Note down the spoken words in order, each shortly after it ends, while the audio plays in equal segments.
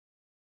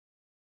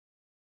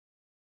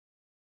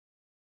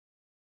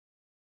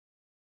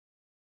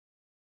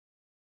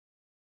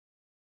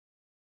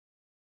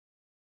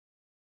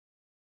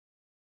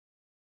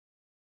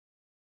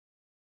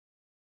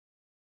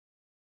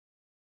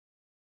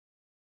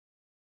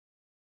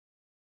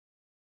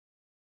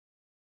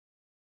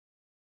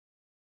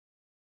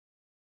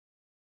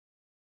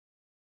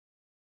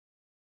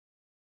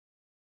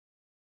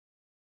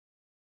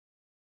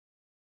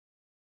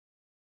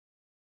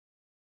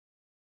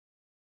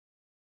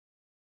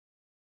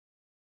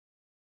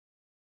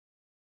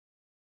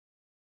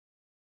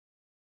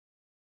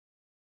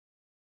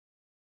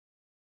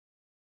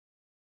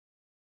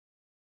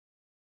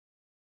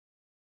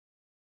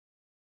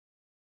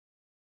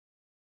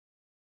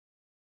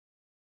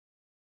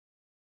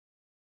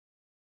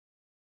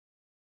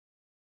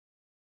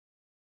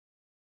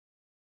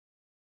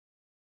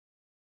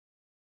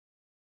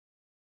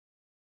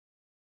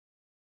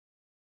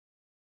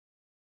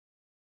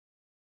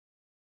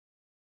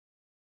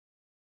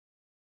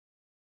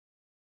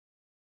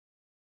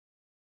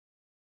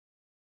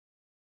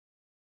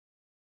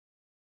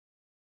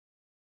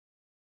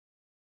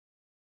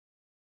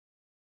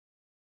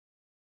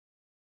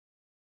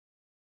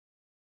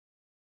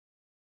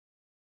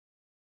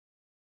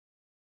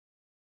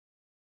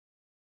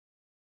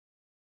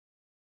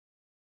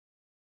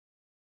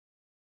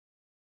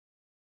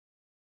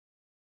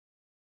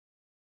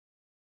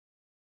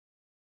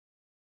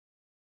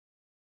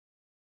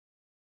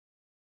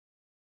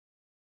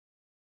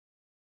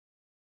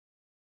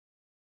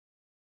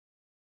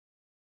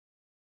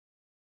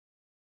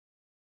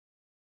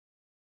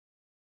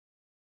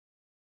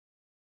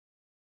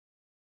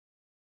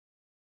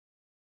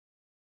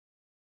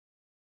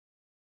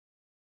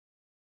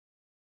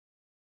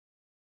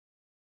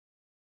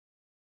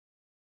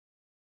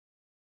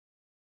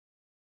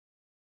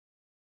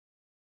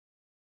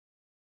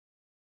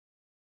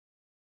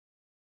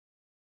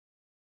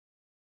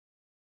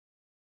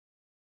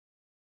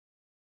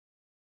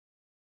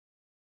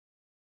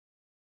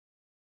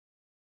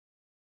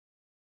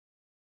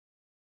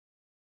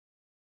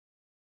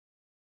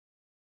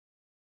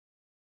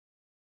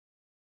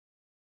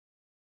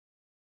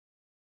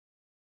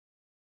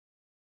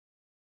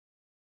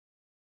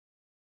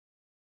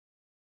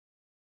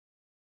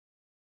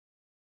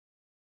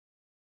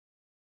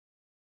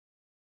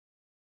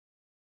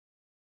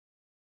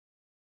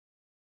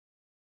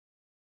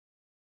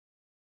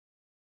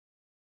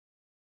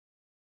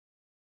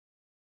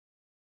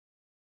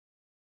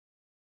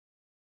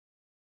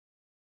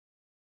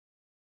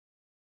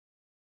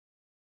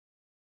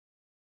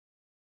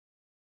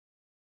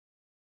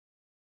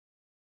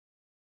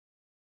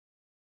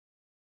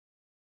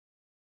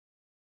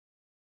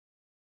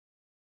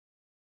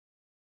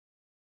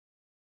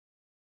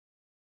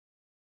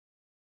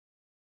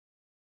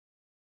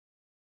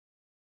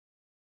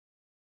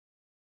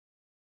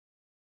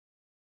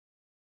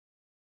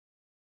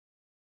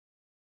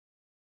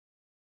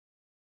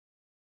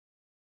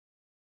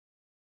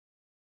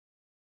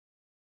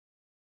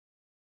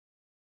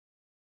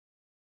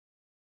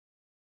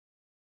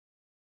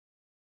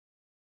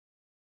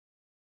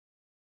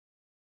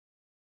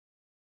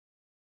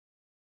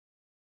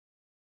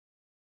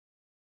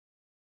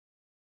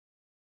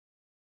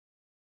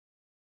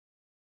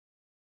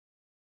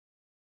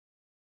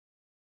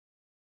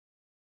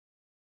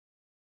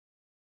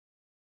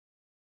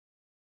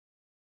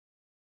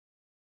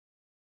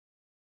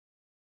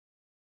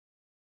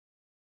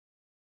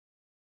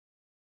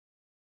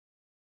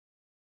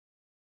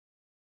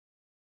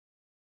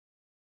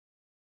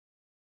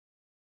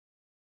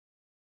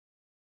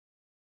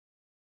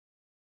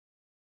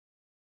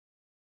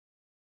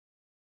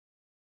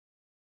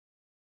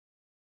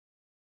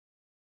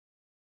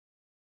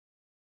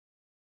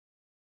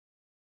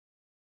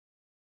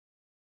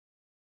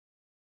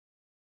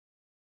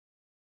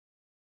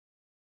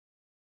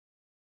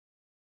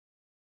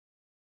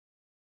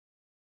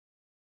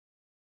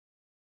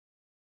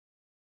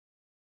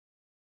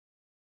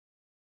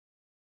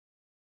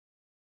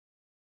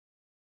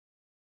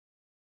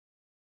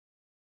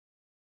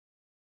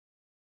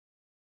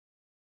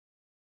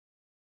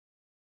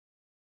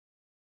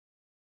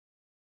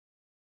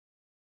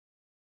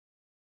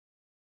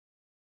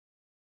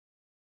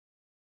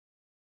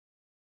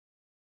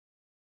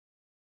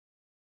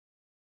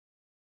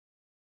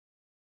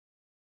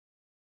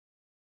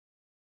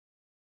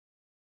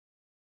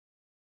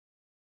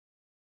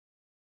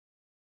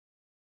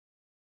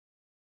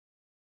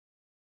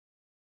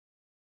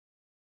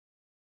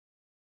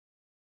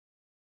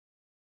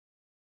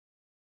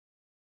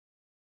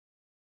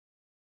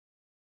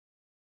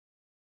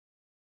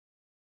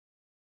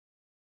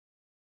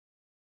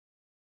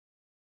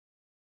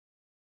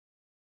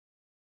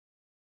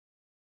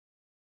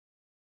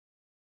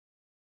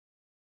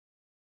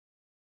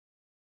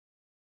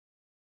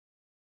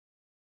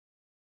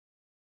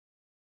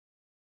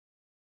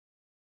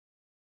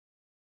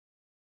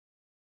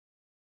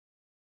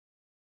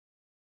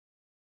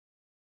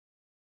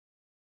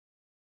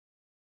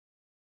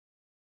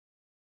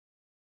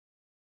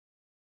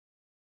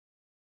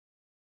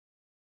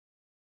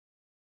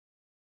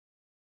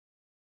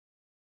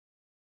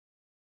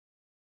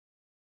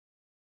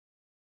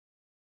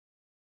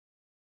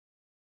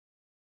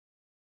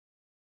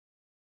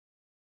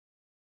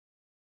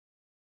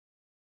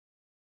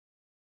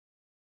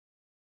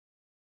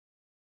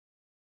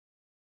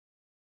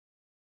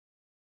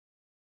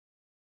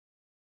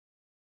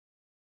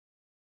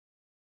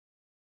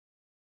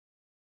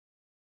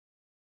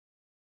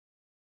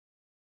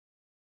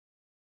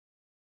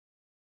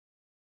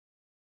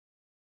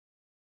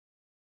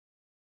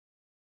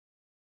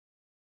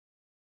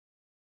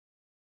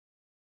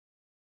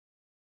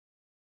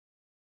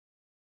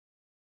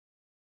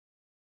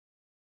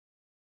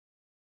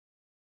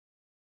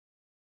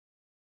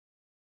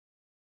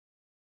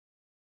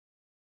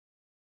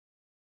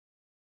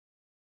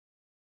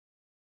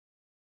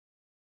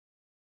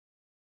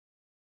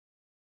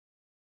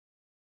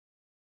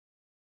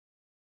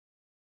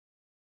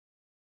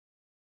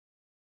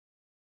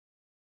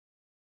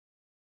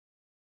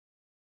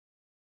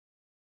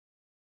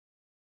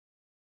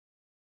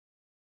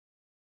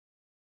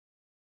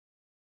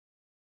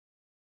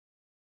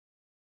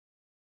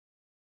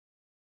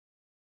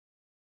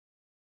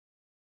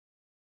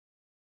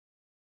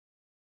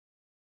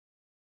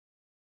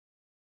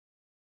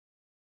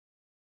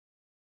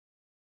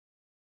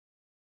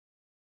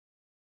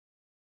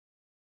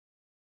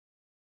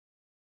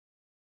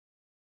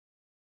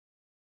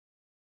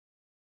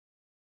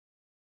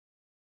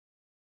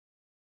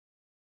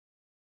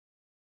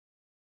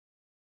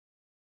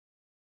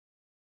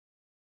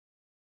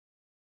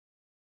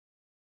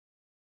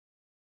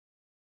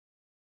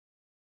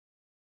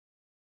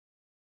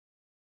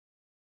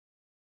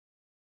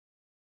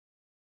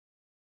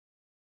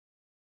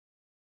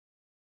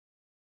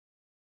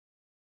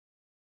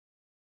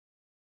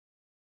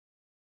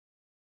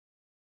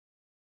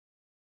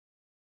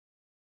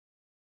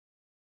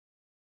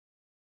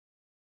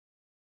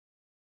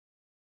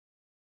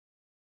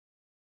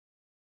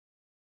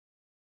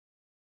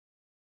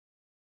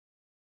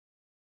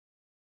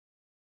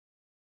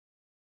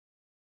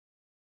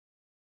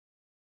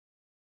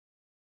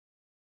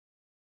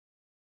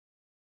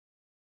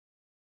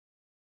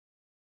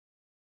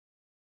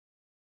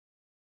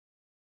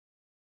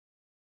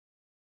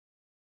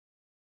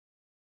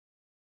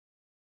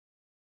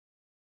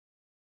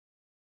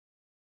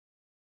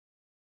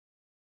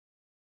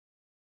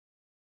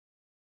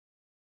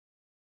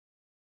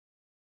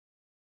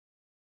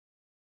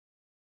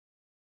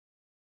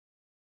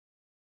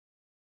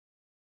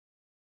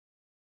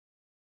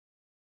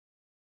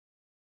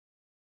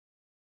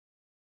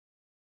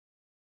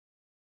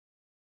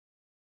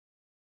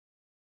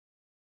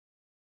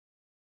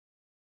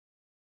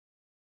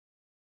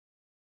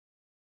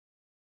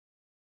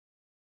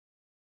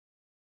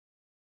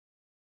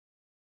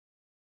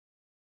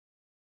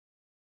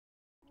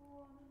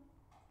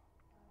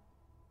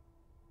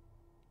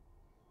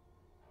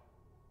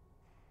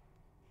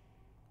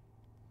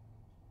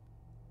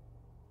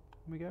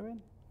Can we go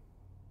in?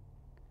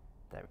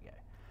 There we go.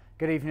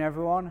 Good evening,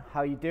 everyone.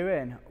 How you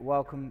doing?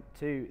 Welcome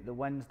to the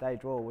Wednesday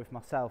draw with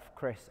myself,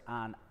 Chris,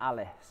 and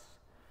Alice.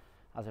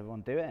 How's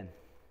everyone doing?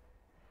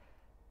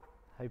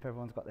 Hope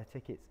everyone's got their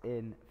tickets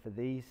in for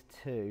these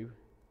two.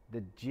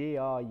 The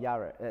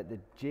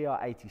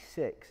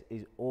GR86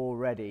 is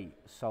already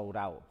sold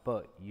out,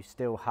 but you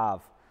still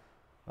have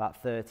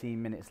about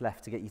 13 minutes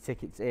left to get your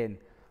tickets in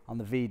on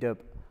the VW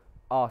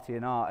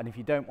Arteon R. And if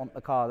you don't want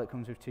the car that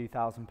comes with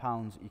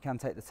 £2,000, you can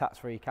take the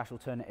tax-free cash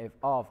alternative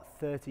of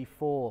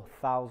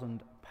 £34,000.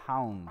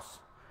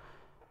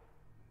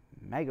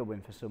 Mega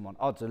win for someone.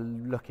 Odds are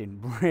looking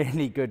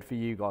really good for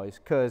you guys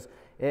because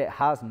it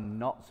has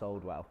not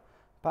sold well.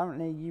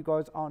 Apparently, you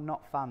guys are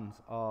not fans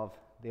of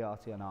the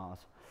Arteon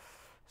Rs.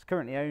 It's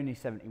currently only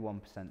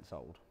 71%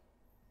 sold,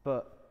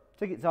 but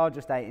tickets are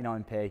just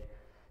 89p. You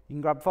can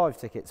grab 5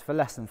 tickets for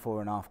less than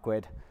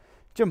 £4.50.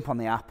 Jump on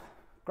the app,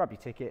 grab your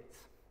tickets.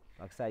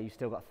 Like I say, you've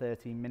still got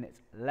 13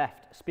 minutes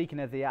left. Speaking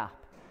of the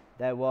app,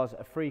 there was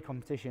a free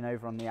competition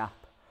over on the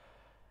app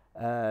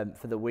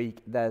for the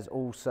week. There's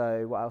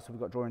also, what else have we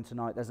got drawing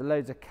tonight? There's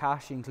loads of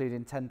cash,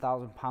 including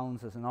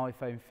 £10,000. There's an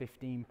iPhone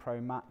 15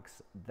 Pro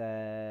Max.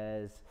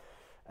 There's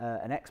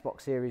an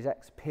Xbox Series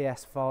X,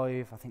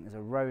 PS5. I think there's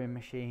a rowing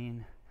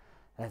machine.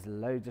 There's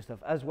loads of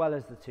stuff, as well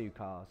as the 2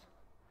 cars.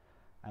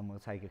 And we'll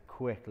take a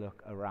quick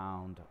look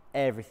around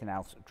everything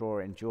else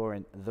drawing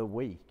during the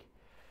week.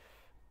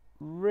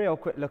 Real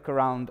quick look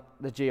around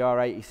the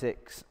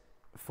GR86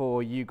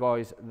 for you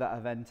guys that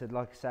have entered.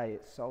 Like I say,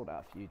 it sold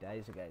out a few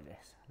days ago,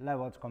 this.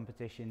 Low odds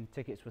competition.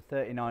 Tickets were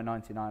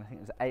 $39.99. I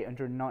think there's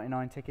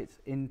 899 tickets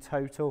in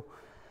total.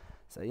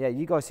 So yeah,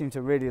 you guys seem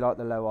to really like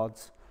the low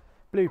odds.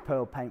 Blue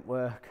pearl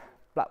paintwork,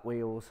 black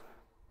wheels,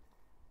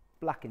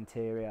 black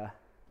interior,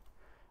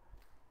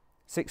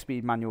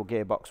 6-speed manual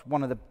gearbox.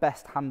 One of the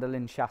best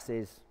handling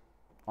chassis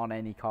on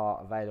any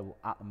car available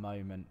at the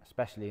moment,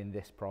 especially in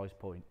this price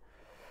point.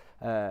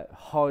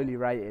 Highly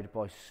rated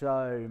by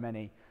so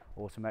many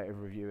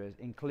automotive reviewers,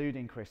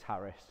 including Chris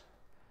Harris.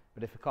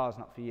 But if a car's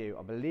not for you,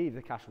 I believe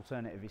the cash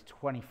alternative is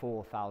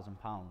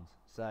 £24,000.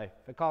 So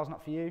if a car's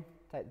not for you,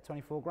 take the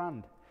 24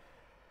 grand.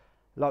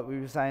 Like we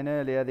were saying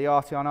earlier, the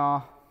Arteon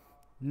R,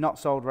 not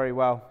sold very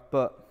well,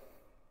 but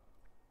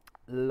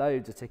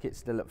loads of tickets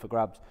still up for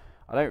grabs.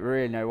 I don't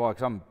really know why,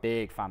 because I'm a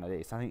big fan of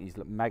these. I think these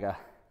look mega.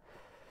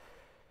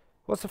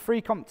 What's the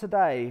free comp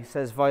today,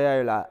 says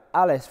Viola.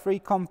 Alice, free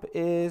comp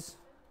is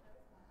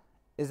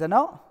there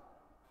not?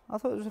 I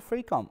thought it was a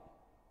free comp.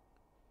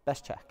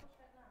 Best check.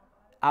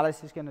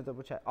 Alice is going to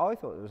double check. I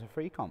thought it was a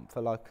free comp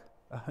for like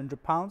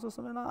 £100 or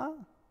something like that.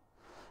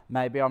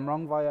 Maybe I'm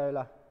wrong,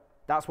 Viola.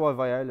 That's why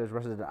Viola's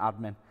resident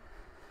admin.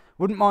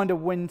 Wouldn't mind a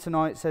win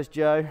tonight, says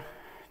Joe.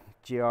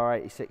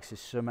 GR86 is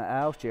something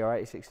else.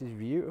 GR86 is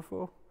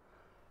beautiful.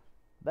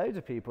 Loads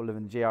of people live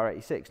in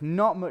GR86.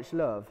 Not much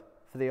love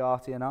for the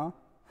Arteon R,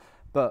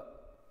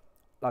 but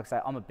like I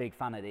say, I'm a big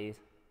fan of these.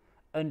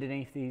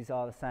 Underneath these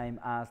are the same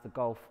as the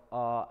Golf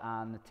R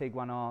and the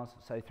Tiguan Rs,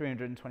 so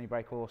 320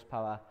 brake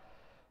horsepower,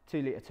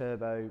 2-litre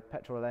turbo,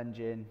 petrol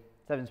engine,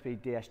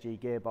 7-speed DSG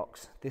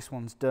gearbox. This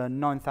one's done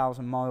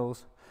 9,000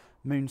 miles,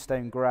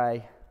 moonstone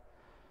grey,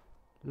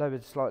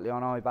 lowered slightly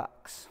on eye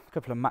backs, a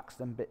couple of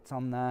Maxton bits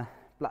on there,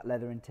 black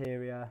leather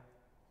interior,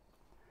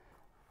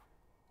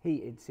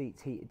 heated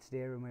seats, heated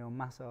steering wheel,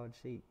 massage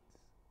seats,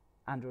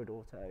 Android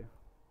Auto,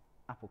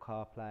 Apple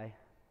CarPlay,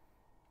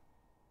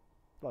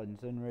 sliding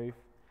sunroof,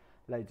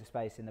 loads of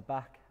space in the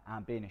back,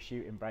 and being a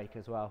shooting brake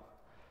as well.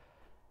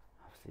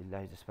 Obviously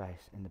loads of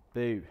space in the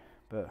boot,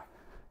 but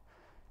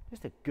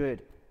just a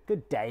good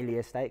daily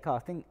estate car. I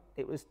think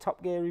it was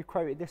Top Gear who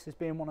quoted this as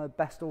being one of the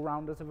best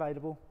all-rounders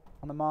available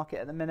on the market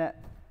at the minute.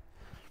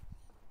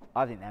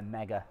 I think they're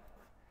mega.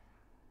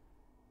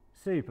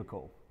 Super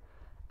cool.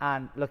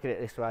 And look at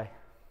it this way.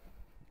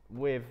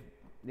 With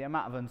the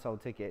amount of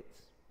unsold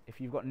tickets,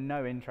 if you've got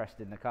no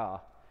interest in the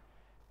car,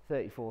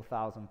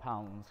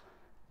 £34,000,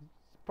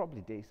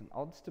 probably decent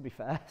odds, to be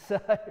fair. So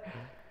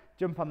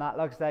jump on that.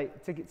 Like I say,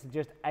 tickets are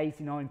just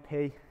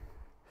 89p.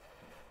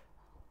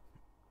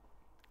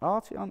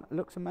 Arteon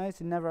looks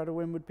amazing. Never had a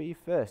win would be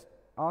first.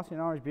 Arteon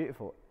R is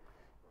beautiful.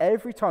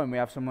 Every time we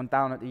have someone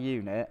down at the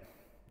unit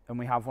and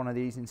we have one of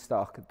these in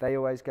stock, they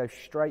always go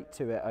straight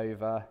to it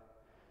over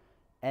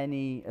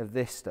any of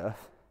this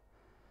stuff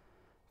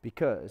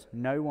because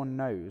no one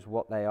knows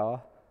what they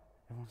are.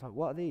 Everyone's like,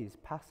 what are these?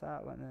 Pass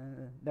out.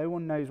 No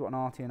one knows what an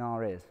Arteon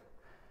R is.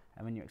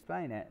 And when you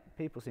explain it,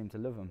 people seem to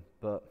love them.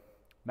 But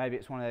maybe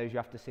it's one of those you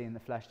have to see in the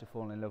flesh to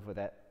fall in love with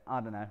it.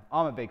 I don't know.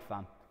 I'm a big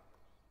fan.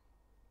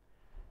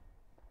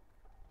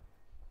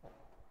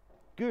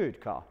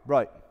 Good car.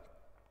 Right.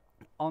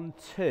 On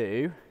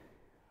to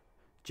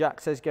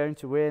Jack says going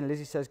to win.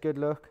 Lizzie says good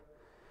luck.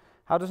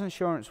 How does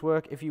insurance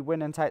work if you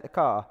win and take the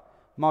car?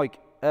 Mike,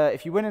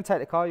 if you win and take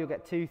the car, you'll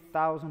get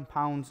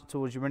 £2,000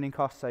 towards your running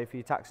costs, so for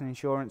your tax and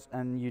insurance,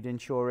 and you'd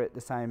insure it the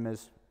same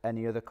as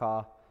any other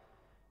car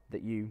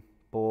that you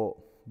bought,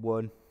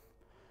 won,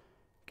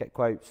 get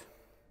quotes,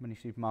 money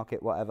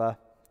supermarket, whatever,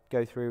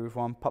 go through with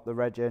one, pop the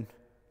reg in,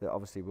 that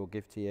obviously we'll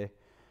give to you,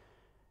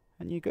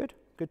 and you're good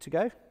to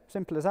go.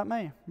 Simple as that,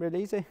 mate, real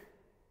easy.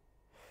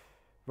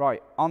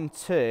 Right, on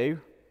to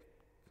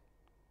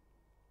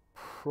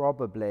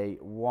probably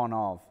one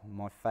of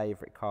my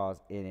favourite cars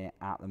in it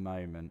at the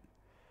moment.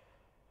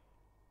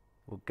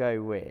 We'll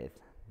go with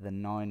the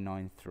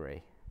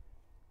 993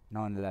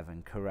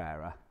 911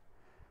 Carrera.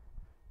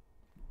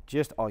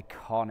 Just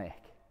iconic.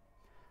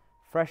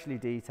 Freshly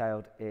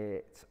detailed,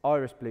 it's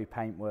iris blue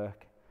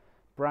paintwork,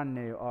 brand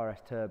new RS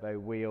turbo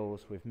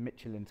wheels with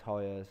Michelin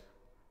tyres,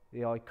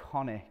 the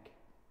iconic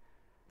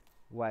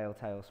whale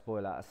tail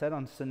spoiler. I said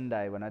on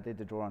Sunday, when I did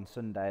the draw on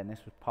Sunday, and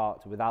this was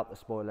parked without the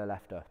spoiler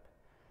left up,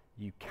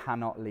 you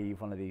cannot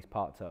leave one of these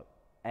parked up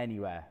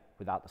anywhere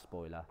without the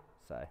spoiler.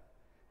 So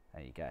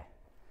there you go.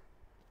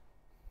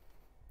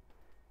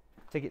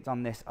 Tickets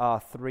on this are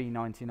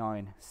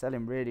 $3.99,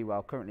 selling really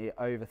well, currently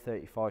over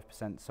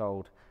 35%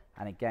 sold,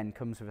 and again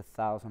comes with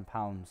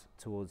 £1,000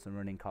 towards the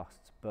running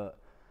costs. But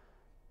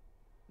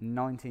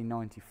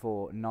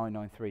 1994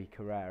 993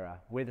 Carrera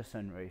with a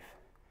sunroof,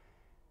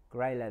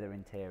 grey leather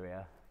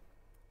interior,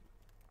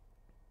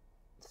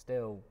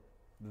 still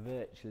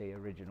virtually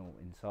original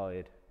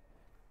inside,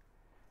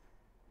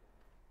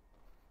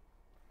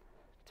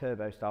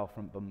 turbo style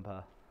front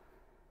bumper.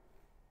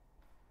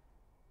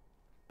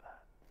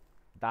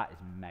 That is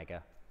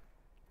mega.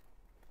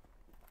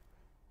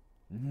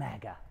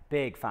 Mega.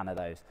 Big fan of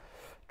those.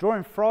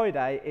 Drawing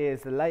Friday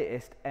is the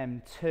latest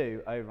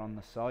M2 over on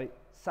the site.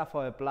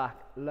 Sapphire black,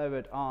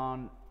 lowered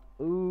on,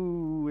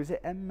 ooh, is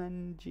it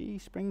M&G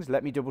springs?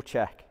 Let me double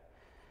check.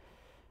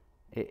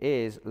 It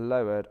is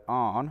lowered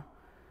on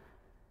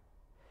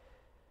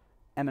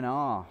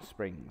M&R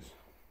springs.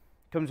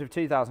 Comes with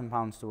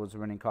 £2,000 towards the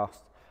running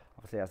cost.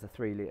 Obviously has the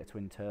 3 litre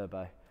twin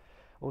turbo.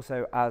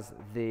 Also has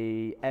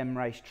the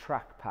M-Race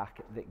track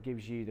pack that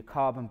gives you the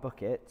carbon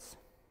buckets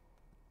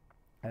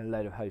and a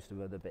load of host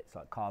of other bits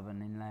like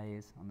carbon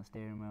inlays on the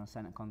steering wheel,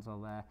 centre console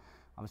there.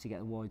 Obviously get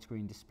the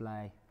widescreen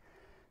display.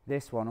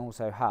 This one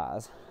also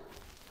has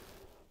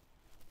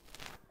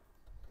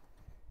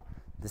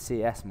the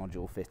CS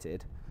module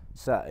fitted,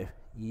 so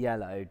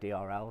yellow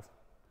DRLs.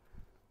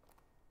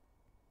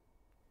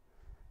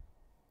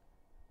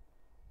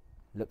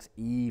 Looks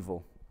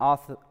evil.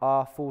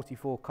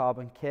 R44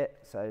 carbon kit,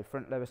 so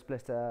front lower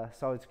splitter,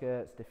 side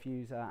skirts,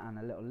 diffuser, and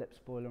a little lip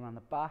spoiler on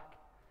the back.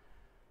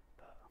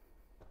 But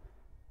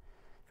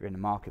if you're in the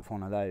market for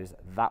one of those,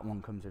 that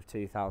one comes with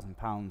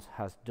 £2,000,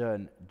 has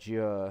done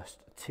just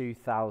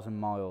 2,000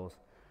 miles,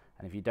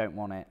 and if you don't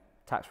want it,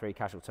 tax-free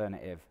cash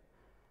alternative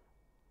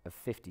of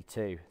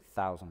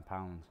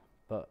 £52,000.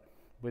 But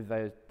with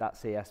that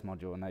CS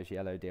module and those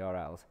yellow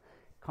DRLs,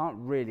 can't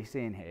really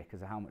see in here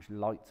because of how much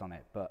light's on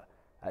it, but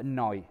at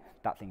night,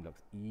 that thing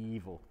looks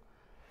evil.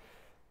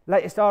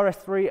 Latest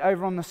RS3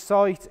 over on the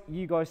site.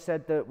 You guys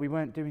said that we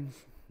weren't doing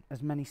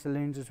as many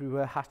saloons as we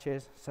were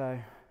hatches, so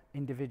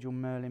individual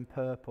Merlin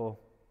purple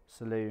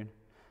saloon,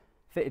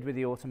 fitted with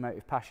the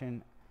Automotive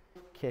Passion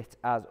kit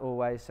as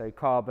always, so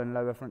carbon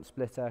lower front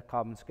splitter,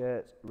 carbon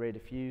skirts, rear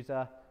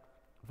diffuser,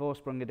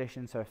 Vorsprung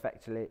edition, so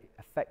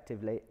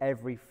effectively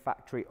every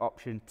factory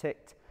option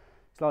ticked,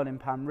 sliding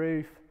pan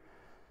roof,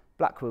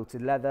 black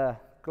quilted leather,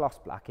 gloss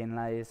black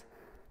inlays,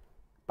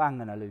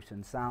 Bang &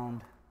 Olufsen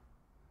sound.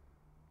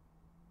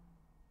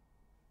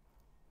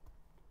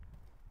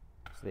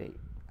 See, it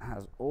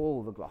has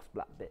all the gloss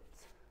black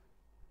bits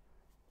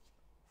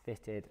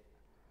fitted.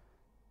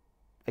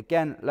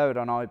 Again, lowered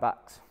on eye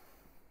backs.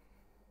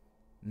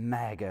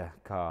 Mega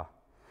car.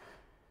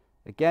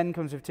 Again,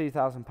 comes with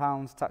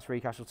 £2,000, tax-free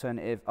cash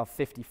alternative of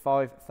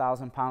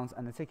 £55,000,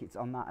 and the tickets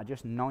on that are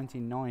just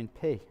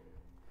 99p.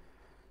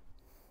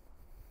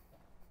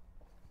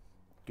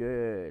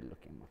 Good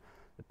looking one.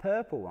 The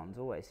purple ones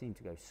always seem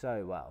to go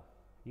so well.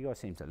 You guys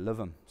seem to love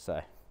them, so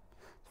let's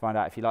find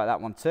out if you like that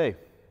one too.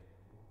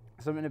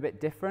 Something a bit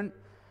different.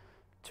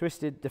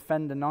 Twisted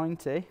Defender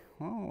 90.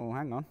 Oh,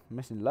 hang on, I'm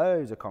missing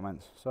loads of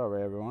comments.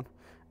 Sorry, everyone.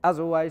 As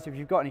always, if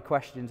you've got any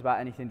questions about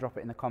anything, drop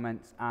it in the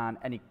comments, and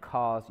any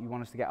cars you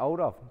want us to get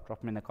hold of, drop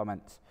them in the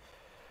comments.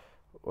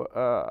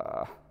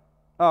 Oh,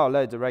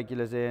 loads of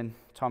regulars in.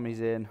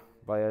 Tommy's in.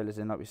 Viola's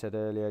in, like we said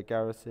earlier.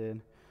 Gareth's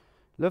in.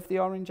 Love the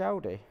orange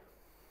Audi.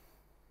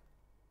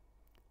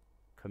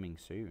 Coming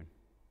soon.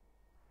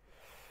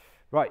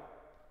 Right,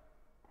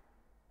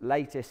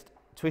 latest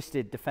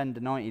Twisted Defender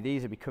 90.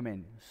 These are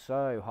becoming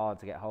so hard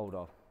to get hold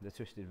of, the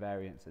twisted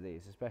variants of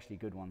these, especially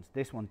good ones.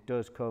 This one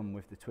does come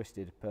with the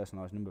twisted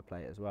personalised number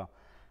plate as well,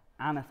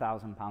 and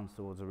 £1,000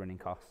 towards a running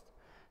cost.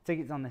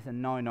 Tickets on this are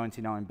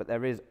 £9.99, but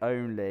there is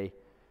only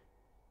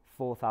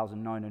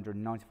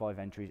 4,995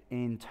 entries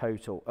in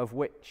total, of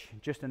which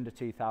just under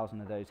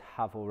 2,000 of those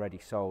have already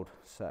sold.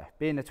 So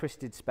being a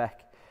twisted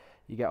spec,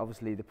 you get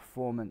obviously the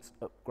performance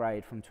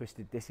upgrade from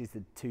Twisted. This is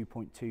the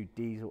 2.2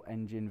 diesel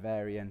engine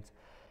variant.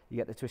 You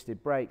get the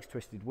twisted brakes,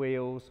 twisted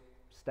wheels,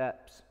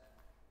 steps,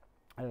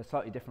 a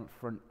slightly different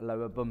front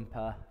lower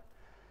bumper.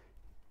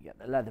 You get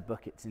the leather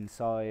buckets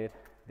inside.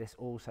 This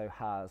also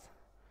has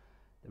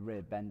the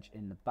rear bench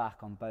in the back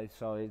on both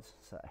sides.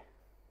 So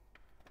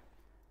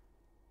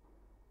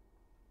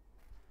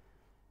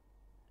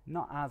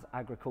Not as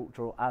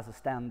agricultural as a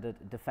standard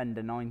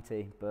Defender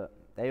 90, but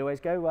they always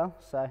go well.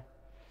 So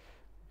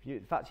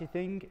if that's your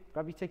thing,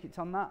 grab your tickets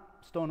on that.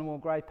 Stone Wall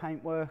grey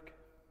paintwork.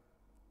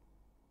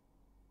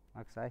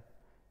 Like I say,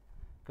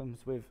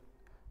 comes with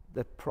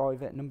the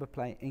private number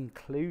plate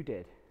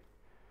included.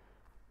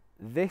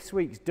 This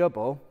week's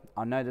double,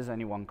 I know there's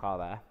only one car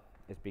there.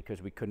 It's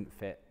because we couldn't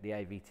fit the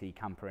AVT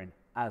camper in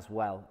as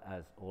well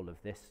as all of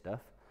this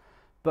stuff.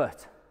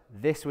 But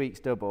this week's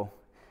double,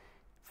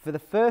 for the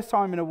first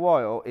time in a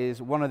while,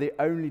 is one of the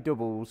only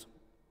doubles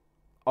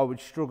I would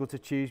struggle to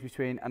choose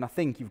between, and I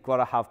think you've got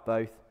to have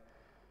both.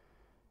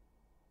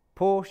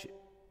 Porsche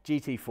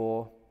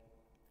GT4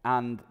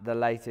 and the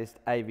latest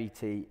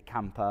AVT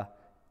camper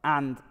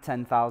and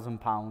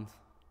 £10,000.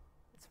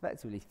 It's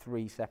effectively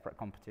 3 separate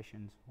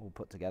competitions all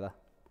put together.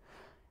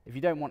 If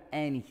you don't want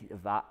any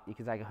of that, you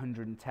can take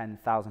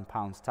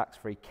 £110,000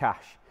 tax-free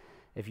cash.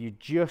 If you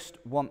just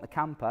want the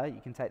camper,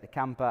 you can take the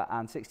camper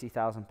and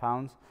 £60,000.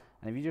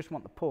 And if you just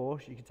want the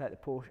Porsche, you can take the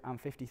Porsche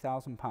and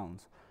 £50,000.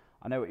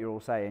 I know what you're all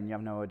saying, you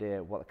have no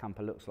idea what the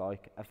camper looks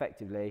like.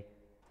 Effectively,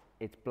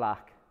 it's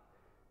black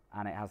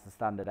and it has the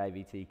standard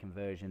AVT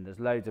conversion. There's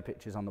loads of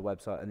pictures on the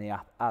website and the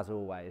app, as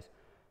always.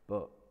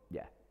 But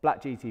yeah,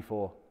 black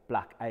GT4,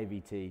 black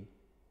AVT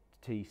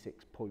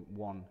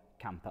T6.1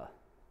 camper.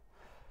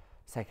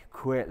 Let's take a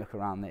quick look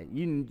around there.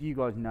 You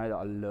guys know that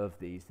I love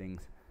these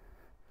things.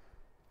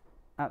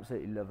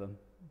 Absolutely love them.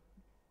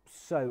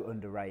 So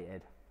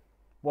underrated.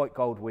 White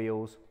gold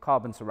wheels,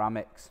 carbon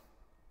ceramics,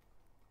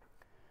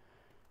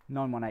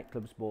 918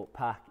 Club Sport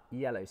pack,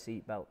 yellow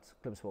seat belts.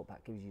 Club Sport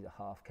pack gives you the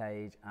half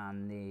cage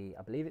and the,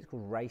 I believe it's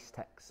called Race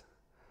Tex,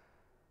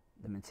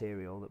 the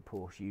material that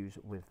Porsche use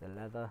with the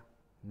leather.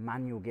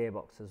 Manual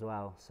gearbox as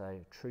well, so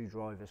true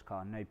driver's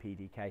car, no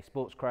PDK.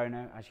 Sports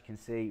chrono, as you can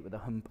see, with a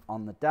hump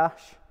on the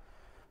dash.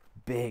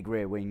 Big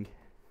rear wing.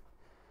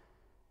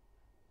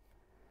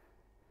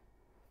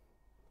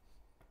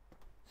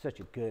 Such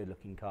a good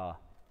looking car.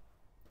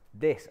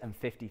 This and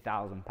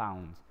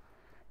 £50,000.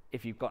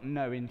 If you've got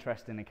no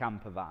interest in a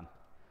camper van,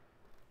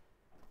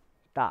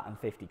 that and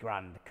 50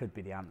 grand could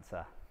be the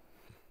answer.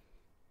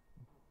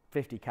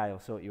 50k will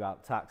sort you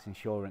out tax,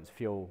 insurance,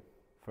 fuel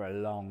for a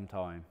long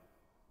time.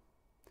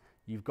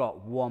 You've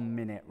got 1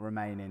 minute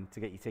remaining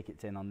to get your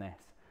tickets in on this.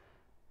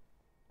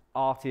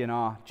 Arteon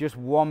R, just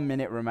 1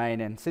 minute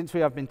remaining. Since we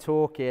have been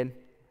talking,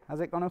 has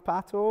it gone up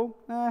at all?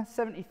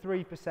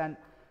 73%. A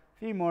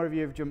few more of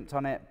you have jumped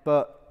on it,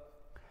 but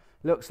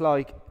looks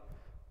like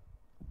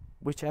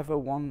whichever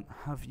one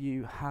of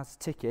you has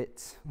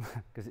tickets,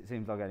 because it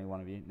seems like only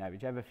one of you, no,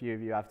 whichever few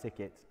of you have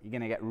tickets, you're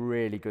going to get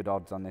really good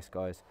odds on this,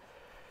 guys.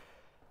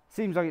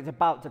 Seems like it's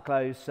about to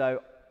close,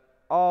 so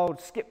I'll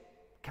skip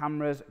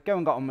cameras, go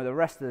and get on with the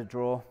rest of the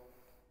draw,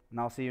 and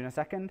I'll see you in a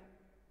second.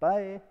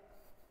 Bye.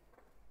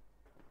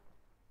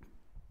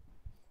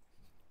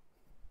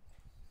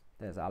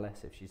 There's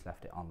Alice, if she's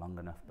left it on long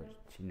enough, but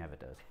she never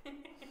does.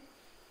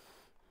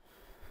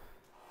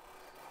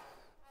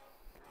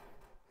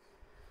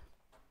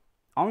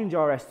 Orange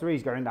RS3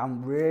 is going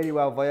down really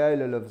well.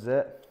 Viola loves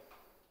it.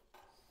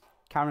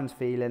 Karen's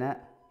feeling it.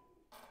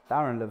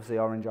 Darren loves the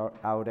orange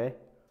Audi.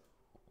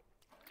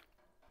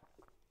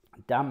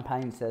 Dan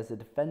Payne says the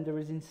Defender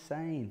is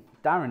insane.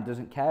 Darren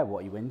doesn't care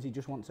what he wins, he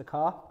just wants a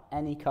car,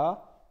 any car.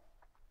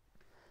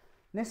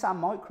 Nissan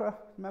Micra,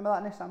 remember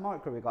that Nissan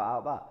Micra we got out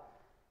of that?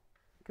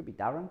 Could be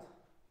Darren's.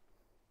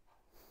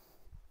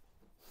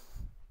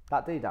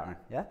 That do, Darren,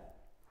 yeah?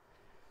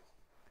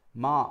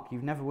 Mark,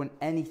 you've never won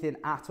anything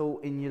at all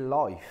in your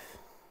life.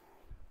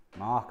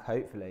 Mark,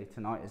 hopefully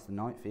tonight is the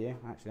night for you.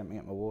 Actually, let me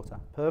get my water.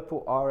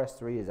 Purple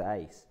RS3 is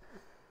ace.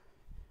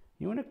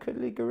 You won a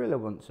cuddly gorilla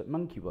once at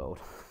Monkey World.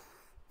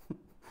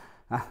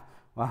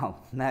 Well,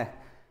 no.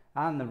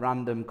 And the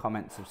random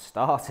comments have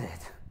started.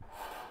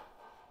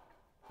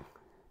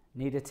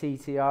 Need a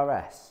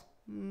TTRS?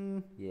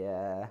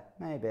 Yeah,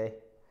 maybe.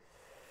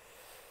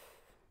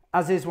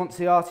 As is wants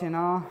the Arteon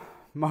R.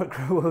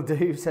 Micro will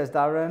do, says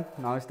Darren.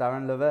 Nice,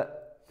 Darren, love it.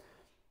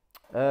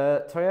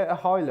 Toyota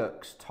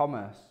Hilux,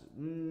 Thomas.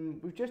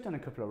 We've just done a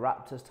couple of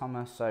Raptors,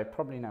 Thomas, so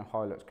probably no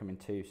Hilux coming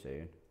too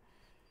soon.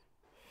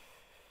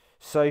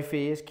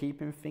 Sophie is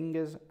keeping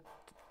fingers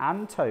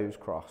and toes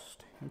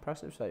crossed.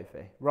 Impressive,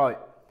 Sophie. Right,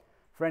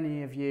 for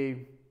any of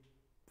you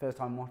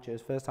first-time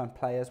watchers, first-time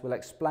players, we'll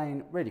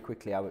explain really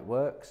quickly how it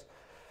works.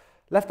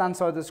 Left-hand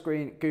side of the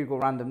screen, Google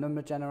random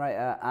number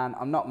generator, and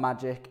I'm not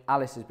magic.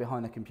 Alice is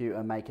behind the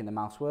computer making the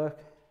mouse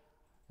work.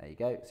 There you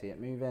go, see it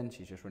moving.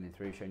 She's just running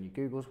through, showing you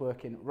Google's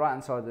working.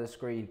 Right-hand side of the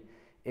screen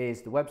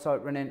is the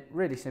website running.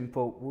 Really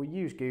simple. We'll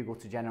use Google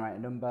to generate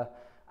a number.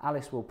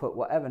 Alice will put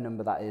whatever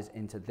number that is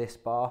into this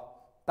bar.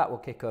 That will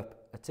kick up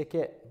a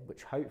ticket,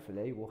 which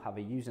hopefully will have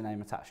a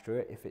username attached to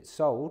it if it's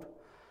sold.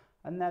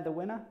 And they're the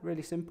winner,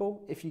 really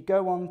simple. If you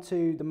go on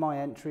to the My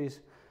Entries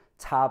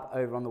tab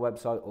over on the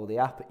website or the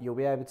app, you'll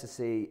be able to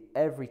see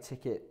every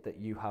ticket that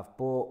you have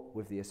bought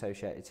with the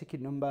associated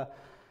ticket number.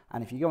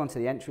 And if you go onto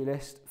the entry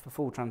list, for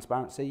full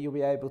transparency, you'll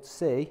be able to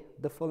see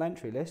the full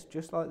entry list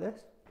just like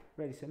this.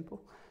 Really simple.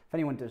 If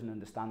anyone doesn't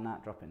understand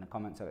that, drop it in the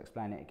comments, I'll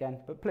explain it again.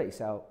 But pretty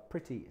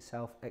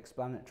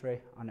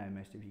self-explanatory. I know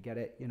most of you get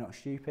it, you're not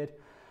stupid.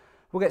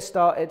 We'll get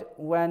started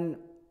when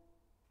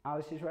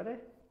Alice is ready.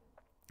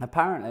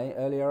 Apparently,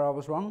 earlier I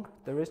was wrong.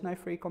 There is no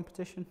free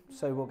competition.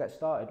 So we'll get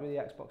started with the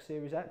Xbox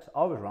Series X.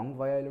 I was wrong,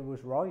 Viola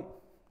was right.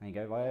 There you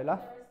go, Viola.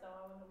 There is though,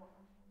 I wonder what.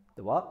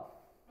 The what?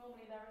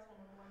 Normally there is one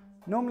on the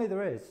Wednesday. Normally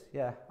there is,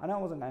 yeah. I know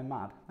I wasn't going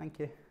mad. Thank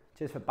you.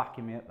 Cheers for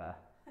backing me up there.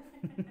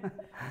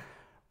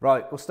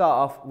 Right, we'll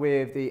start off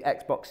with the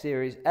Xbox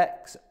Series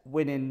X.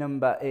 Winning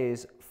number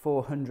is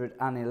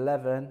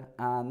 411,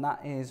 and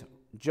that is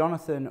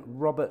Jonathan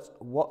Robert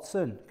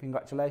Watson.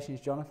 Congratulations,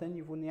 Jonathan.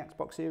 You've won the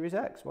Xbox Series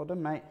X. Well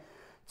done, mate.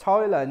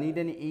 Tyler, need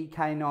any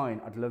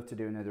EK9? I'd love to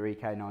do another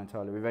EK9,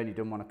 Tyler. We've only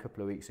done one a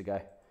couple of weeks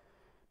ago.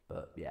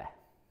 But, yeah,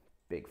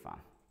 big fan.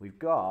 We've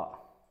got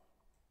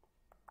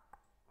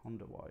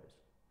Honda wires.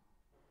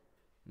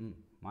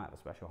 Might have a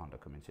special Honda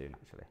coming soon,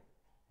 actually,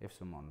 if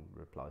someone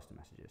replies to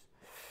messages.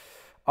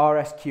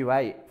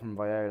 RSQ8 from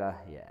Viola.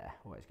 Yeah,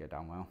 always go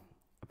down well.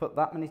 I put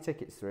that many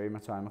tickets through my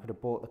time. I could have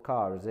bought the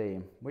car,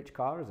 Azim. Which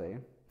car,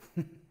 Azim?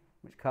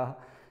 Which car?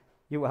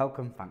 You're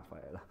welcome. Thanks,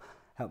 Viola.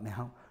 Help me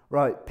out.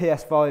 Right,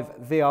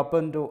 PS5 VR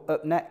bundle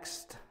up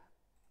next.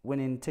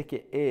 Winning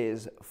ticket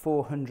is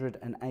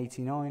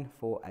 489,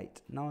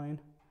 489.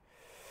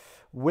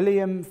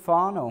 William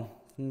Farnell.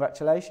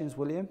 Congratulations,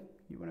 William.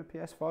 You won a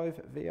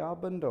PS5 VR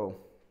bundle.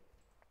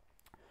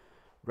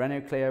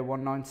 Renault Clio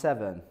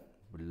 197.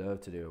 Would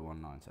love to do a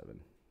 197.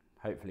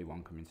 Hopefully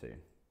one coming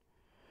soon.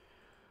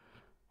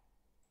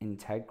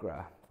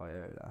 Integra,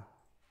 Viola.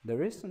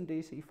 There is some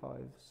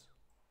DC5s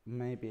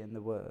maybe in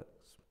the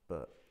works,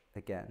 but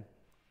again,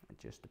 it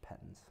just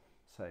depends.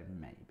 So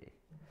maybe.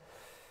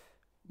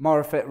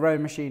 Morifit Row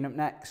Machine up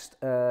next.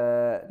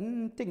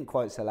 Didn't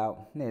quite sell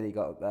out. Nearly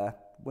got up there.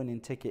 Winning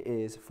ticket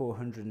is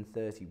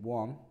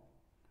 431.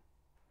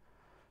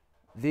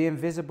 The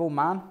Invisible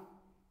Man.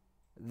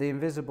 The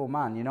Invisible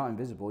Man. You're not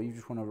invisible. You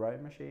just want a row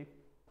machine.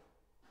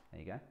 There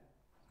you go.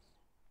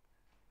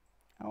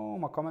 Oh,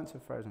 my comments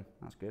have frozen.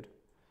 That's good.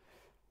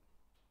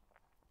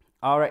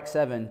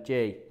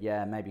 RX-7G.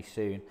 Yeah, maybe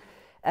soon.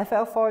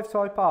 FL5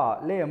 Type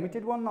R. Liam, we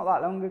did one not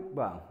that long ago.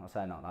 Well, I'll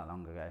say not that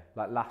long ago.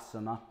 Like last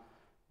summer.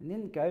 It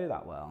didn't go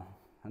that well.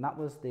 And that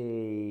was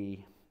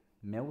the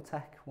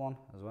Miltech one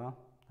as well.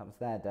 That was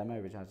their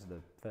demo, which has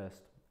the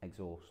first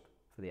exhaust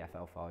for the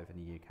FL5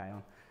 in the UK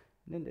on.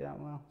 It didn't do that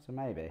well, so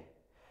maybe.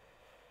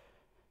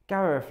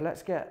 Gareth,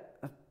 let's get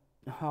a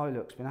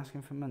Hilux. Been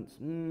asking for months.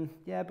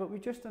 Yeah, but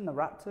we've just done the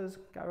Raptors,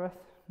 Gareth.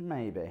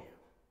 Maybe.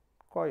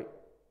 Quite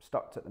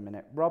stocked at the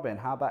minute. Robin,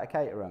 how about a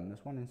Caterham?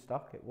 There's one in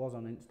stock. It was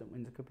on Instant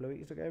Wins a couple of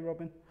weeks ago,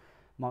 Robin.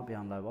 Might be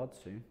on low odds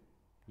soon.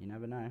 You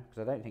never know,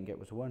 because I don't think it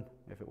was one.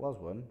 If it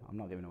was one, I'm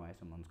not giving away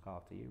someone's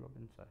car to you,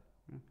 Robin, so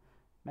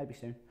maybe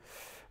soon.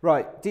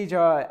 Right,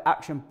 DJI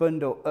Action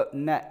Bundle up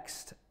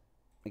next.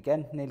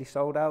 Again, nearly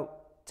sold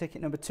out.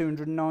 Ticket number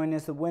 209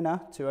 is the winner,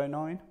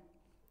 209.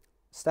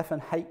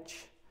 Stephen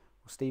H,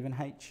 or Stephen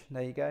H,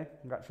 there you go.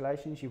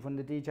 Congratulations, you've won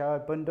the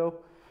DJI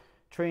Bundle.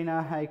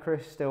 Trina, hey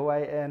Chris, still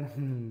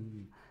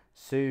waiting.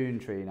 Soon,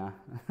 Trina.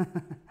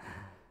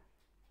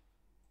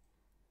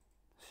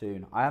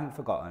 Soon. I haven't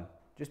forgotten.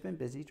 Just been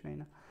busy,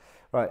 Trina.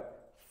 Right,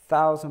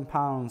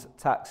 £1,000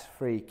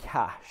 tax-free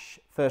cash.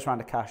 First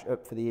round of cash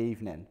up for the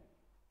evening.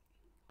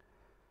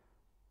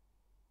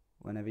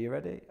 Whenever you're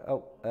ready.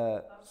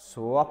 Oh,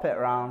 swap it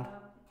around.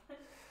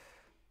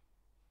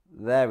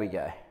 There we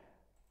go.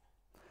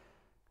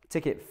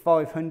 Ticket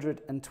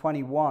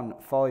 521,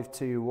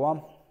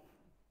 521.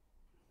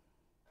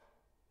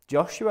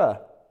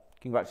 Joshua.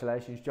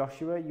 Congratulations,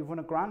 Joshua. You've won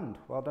a grand.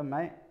 Well done,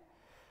 mate.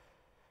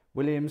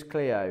 Williams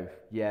Clio.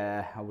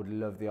 Yeah, I would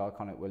love the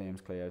iconic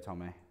Williams Clio,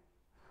 Tommy.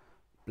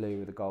 Blue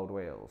with the gold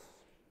wheels.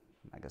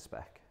 Mega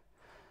spec.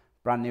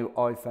 Brand new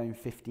iPhone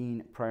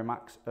 15 Pro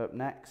Max up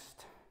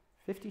next.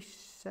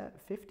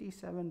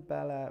 57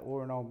 Bel Air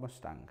or an old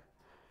Mustang.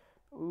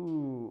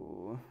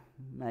 Ooh,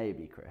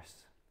 maybe,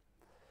 Chris.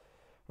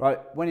 Right,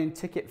 winning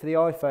ticket for the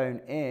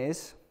iPhone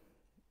is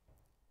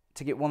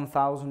ticket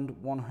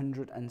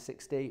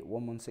 1160,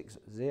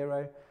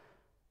 1160.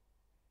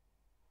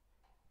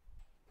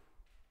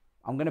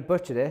 I'm going to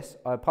butcher this,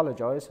 I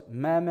apologise.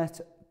 Mehmet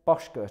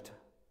Boshgut.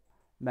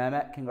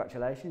 Mehmet,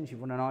 congratulations,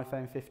 you've won an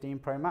iPhone 15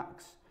 Pro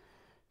Max.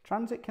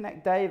 Transit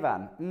Connect day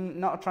van.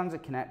 Not a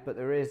Transit Connect, but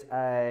there is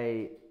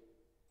a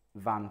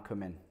van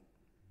coming.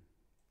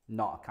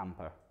 Not a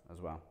camper as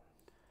well.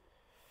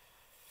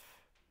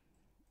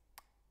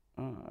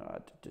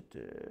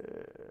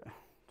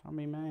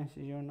 Tommy Mace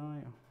is your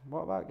night.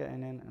 What about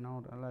getting in an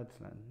old LED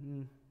sled?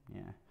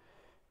 Yeah.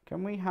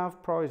 Can we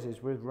have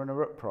prizes with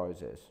runner-up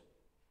prizes?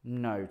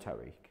 No,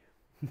 Tariq.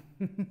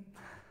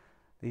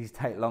 These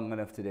take long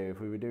enough to do. If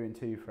we were doing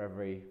 2 for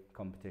every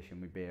competition,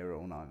 we'd be here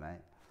all night,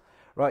 mate.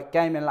 Right,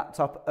 gaming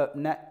laptop up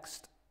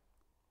next.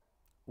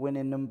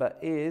 Winning number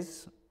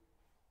is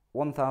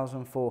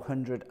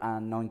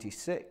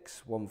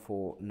 1496,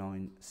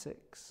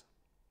 1496.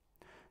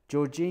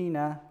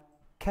 Georgina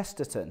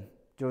Kesterton.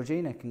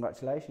 Georgina,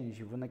 congratulations,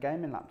 you've won the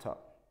gaming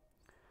laptop.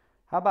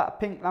 How about a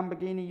pink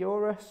Lamborghini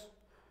Urus?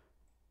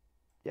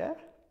 Yeah,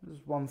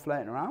 there's one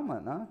floating around,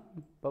 weren't there?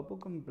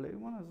 Bubblegum blue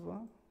one as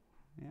well.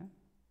 Yeah.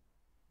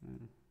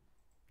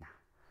 Nah.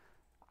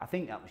 I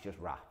think that was just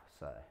wrap,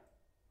 so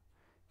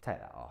take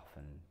that off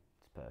and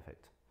it's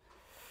perfect.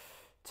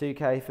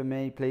 2K for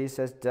me, please,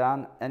 says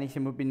Dan.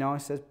 Anything would be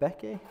nice, says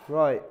Becky.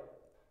 Right,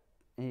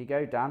 here you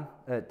go, Dan.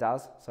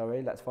 Daz,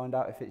 sorry. Let's find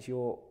out if it's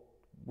your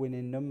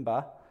winning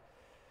number.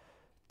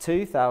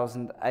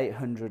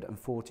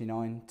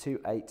 2,849,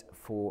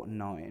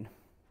 2849.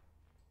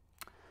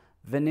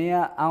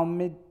 Veneer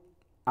Almedia?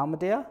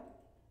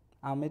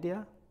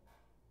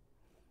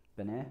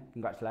 Veneer,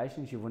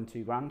 congratulations, you've won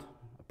 $2,000.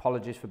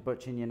 Apologies for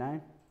butchering your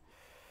name.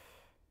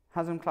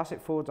 Had some classic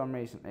Fords on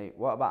recently.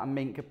 What about a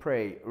Mint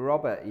Capri?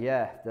 Robert,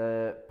 yeah,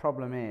 the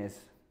problem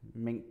is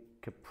Mint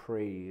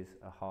Capris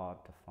are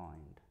hard to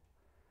find.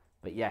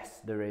 But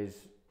yes, there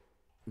is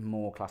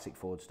more classic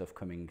Ford stuff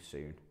coming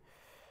soon.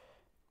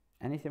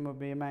 Anything would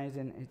be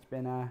amazing. It's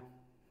been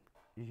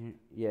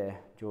yeah,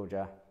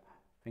 Georgia.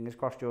 Fingers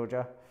crossed,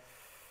 Georgia.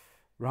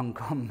 Wrong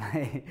con,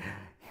 mate.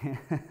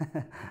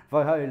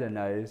 Viola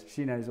knows.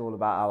 She knows all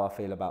about how I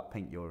feel about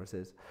pink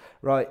Uruses.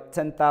 Right,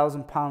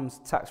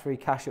 £10,000 tax-free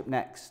cash up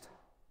next.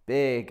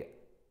 Big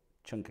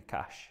chunk of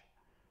cash.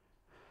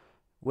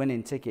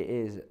 Winning ticket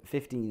is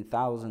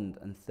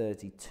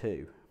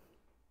 15,032.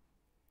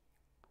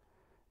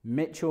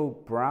 Mitchell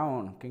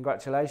Brown.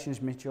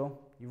 Congratulations, Mitchell.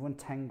 You've won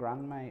 10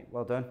 grand, mate.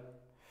 Well done.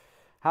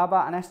 How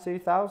about an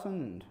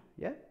S2000?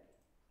 Yeah.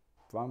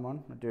 Fine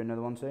one. I'll do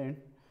another one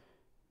soon.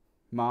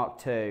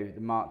 Mark II.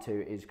 The Mark II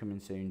is coming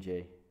soon,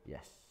 G.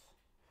 Yes.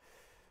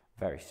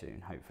 Very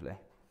soon, hopefully.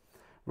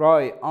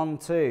 Right, on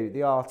to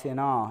the Arteon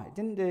R. It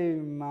didn't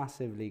do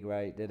massively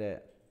great, did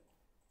it?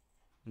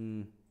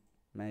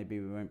 Maybe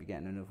we won't be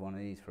getting another one of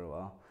these for a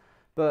while.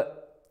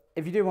 But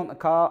if you do want the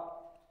car,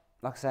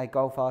 like I say,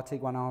 Golf R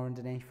Tiguan R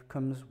underneath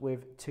comes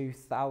with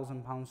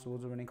 £2,000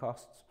 towards the running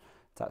costs.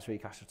 Tax-free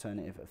cash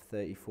alternative of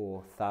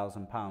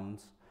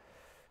 £34,000.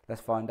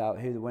 Let's find out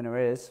who the winner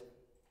is.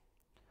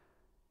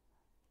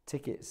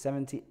 Ticket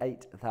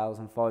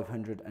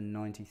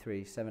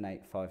 78,593,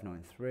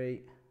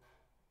 78593.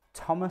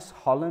 Thomas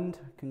Holland,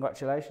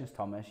 congratulations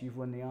Thomas, you've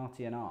won the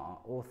Arteon R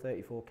or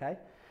 34k.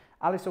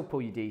 Alice will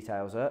pull your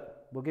details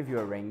up, we'll give you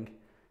a ring,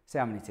 see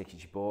how many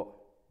tickets you bought,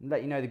 and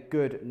let you know the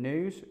good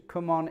news.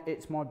 Come on,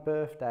 it's my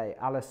birthday,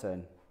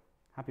 Alison.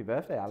 Happy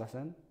birthday,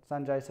 Alison.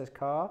 Sanjay says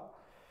car.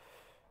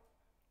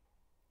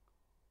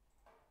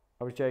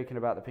 I was joking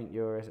about the pink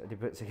Urus, I did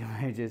put 6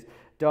 emojis.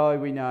 Di,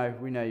 we know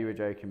you were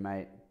joking,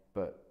 mate,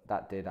 but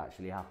that did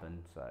actually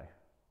happen, so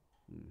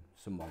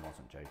someone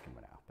wasn't joking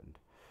when it happened.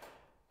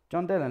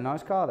 John Dillon,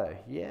 nice car though,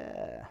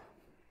 yeah.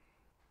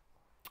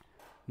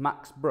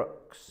 Max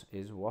Brooks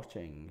is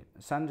watching.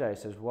 Sanjay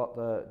says, what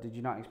the, did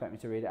you not expect me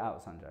to read it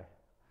out, Sanjay?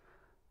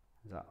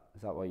 Is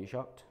that why you're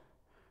shocked?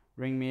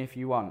 Ring me if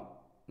you want.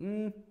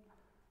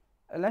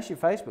 Unless your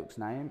Facebook's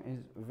name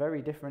is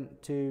very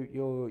different to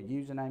your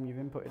username you've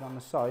inputted on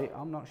the site,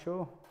 I'm not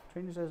sure.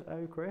 Trina says,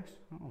 oh, Chris.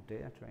 Oh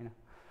dear, Trina.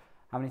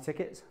 How many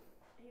tickets?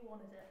 He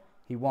wanted it.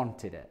 He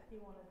wanted it? He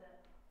wanted it.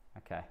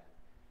 Okay.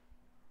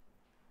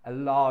 A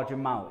large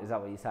amount, is that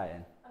what you're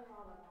saying? A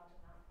rather large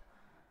amount.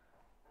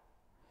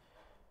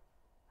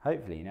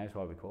 Hopefully he knows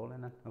why we're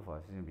calling then.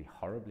 Otherwise it's going to be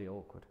horribly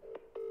awkward.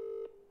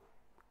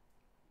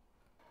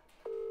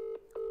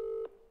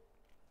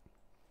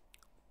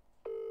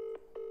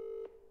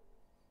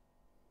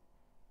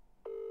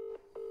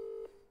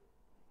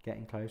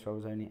 Getting closer, I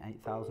was only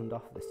 8,000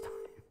 off this time.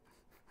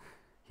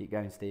 Keep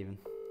going, Stephen.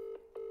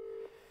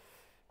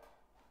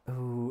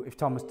 Ooh, if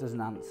Thomas doesn't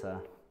answer,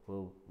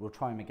 we'll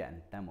try him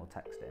again, then we'll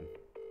text him.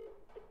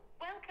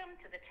 Welcome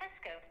to the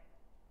Tesco.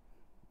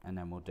 And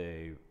then we'll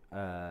do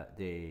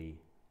the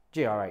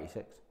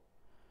GR86.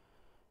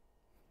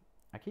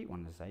 I keep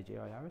wanting to say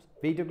GR-Yaris.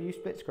 VW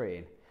split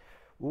screen.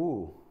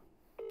 Ooh,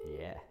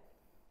 yeah.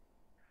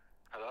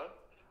 Hello?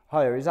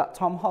 Hi, is that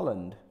Tom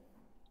Holland?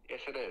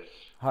 Yes, it is.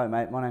 Hi,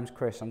 mate. My name's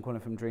Chris. I'm calling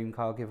from Dream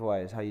Car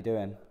Giveaways. How you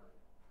doing?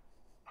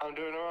 I'm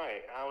doing all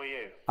right. How are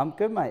you? I'm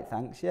good, mate.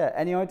 Thanks. Yeah.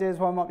 Any ideas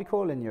why I might be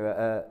calling you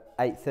at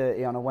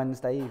 8:30 on a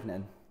Wednesday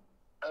evening?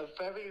 A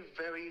very,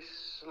 very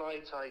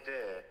slight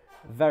idea.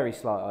 Very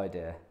slight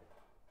idea.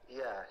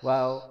 Yes.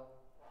 Well,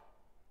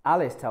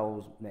 Alice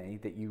tells me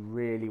that you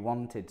really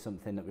wanted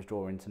something that was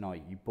drawing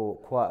tonight. You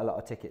bought quite a lot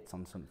of tickets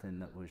on something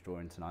that was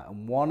drawing tonight,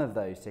 and one of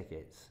those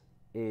tickets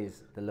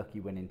is the lucky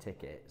winning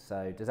ticket.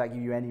 So does that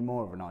give you any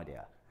more of an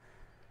idea?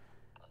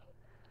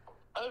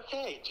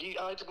 Okay,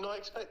 I did not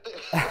expect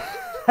this.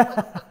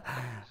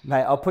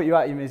 Mate, I'll put you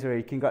out of your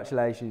misery.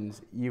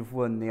 Congratulations, you've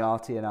won the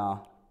Arteon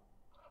R.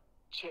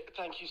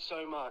 Thank you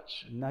so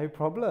much. No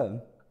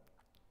problem.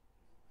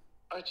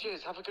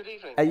 Cheers, have a good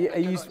evening.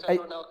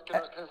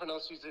 Everyone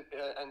else who's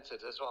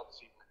entered as well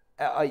this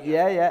evening.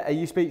 Yeah. Are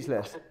you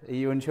speechless? Are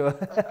you unsure?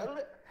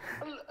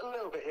 a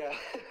little bit, yeah.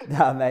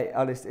 Nah, mate,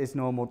 honest, it's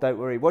normal. Don't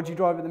worry. What do you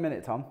drive at the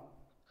minute, Tom?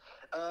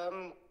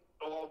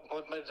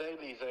 Well, my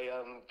daily's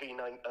a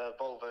V9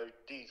 Volvo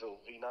diesel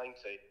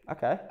V90.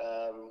 Okay.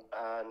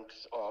 And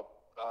I've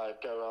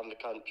go around the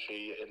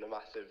country in a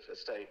massive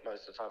estate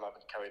most of the time,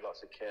 having to carry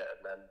lots of kit,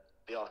 and then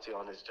the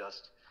Arteon is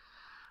just,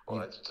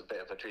 well, it's a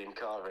bit of a dream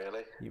car,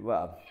 really.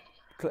 Well,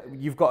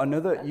 you've got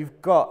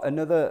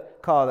another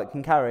car that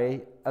can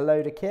carry a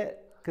load of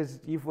kit because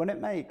you've won it,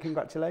 mate.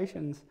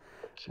 Congratulations.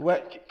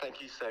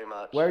 Thank you so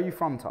much. Where are you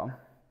from, Tom?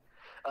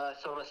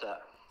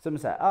 Somerset.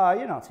 Somerset. Oh,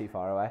 you're not too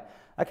far away.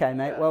 Okay,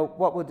 mate. Yeah. Well,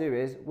 what we'll do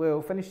is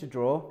we'll finish the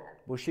draw.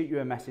 We'll shoot you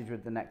a message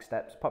with the next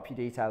steps. Pop your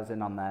details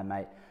in on there,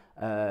 mate.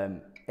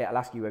 It'll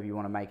ask you whether you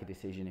want to make a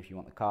decision, if you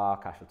want the car,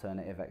 cash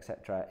alternative,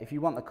 etc. If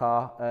you want the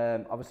car,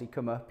 obviously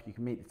come up. You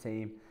can meet the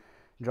team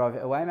and drive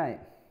it away, mate.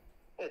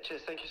 Yeah,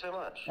 cheers. Thank you so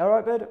much. All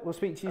right, bud. We'll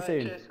speak to you All soon.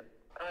 right, cheers.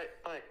 All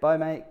right, bye. Bye,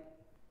 mate.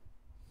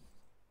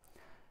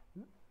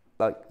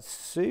 Like,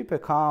 super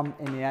calm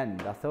in the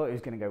end. I thought he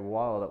was going to go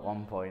wild at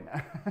one point.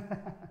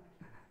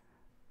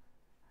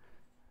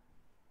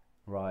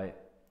 Right.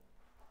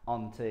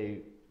 On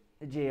to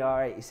the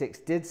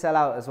GR86. Did sell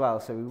out as well,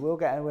 so we will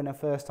get a winner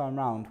first time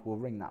round. We'll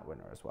ring that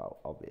winner as well,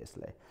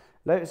 obviously.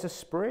 Lotus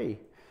Esprit.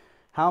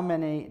 How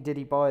many did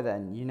he buy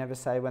then? You never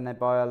say when they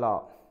buy a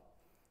lot.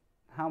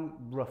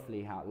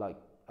 Roughly, like,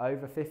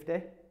 over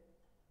 50?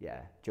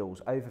 Yeah,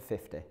 Jules, over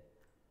 50.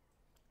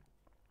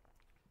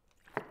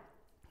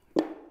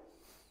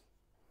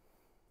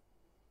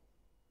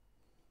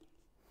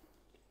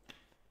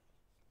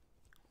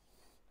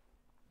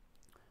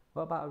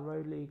 What about a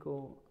road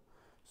legal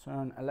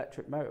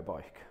electric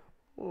motorbike?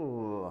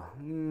 Ooh,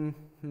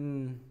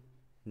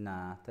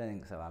 nah, don't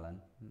think so,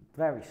 Alan.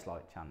 Very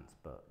slight chance,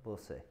 but we'll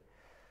see.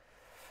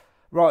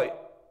 Right,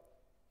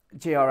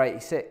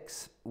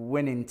 GR86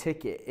 winning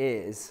ticket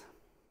is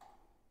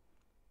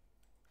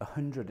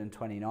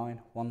 129.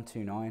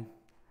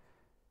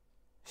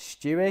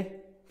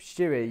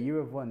 Stewie, you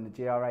have won the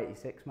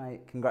GR86,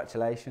 mate.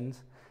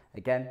 Congratulations.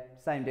 Again,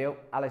 same deal.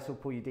 Alice will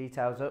pull your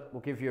details up.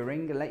 We'll give you a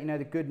ring and let you know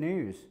the good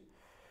news.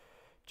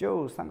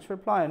 Jules, thanks for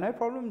replying. No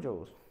problem,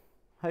 Jules.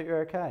 Hope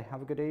you're okay.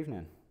 Have a good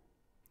evening.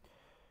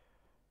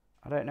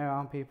 I don't know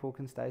how people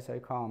can stay so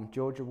calm.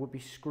 Georgia would be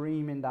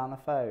screaming down the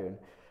phone.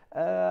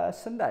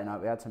 Sunday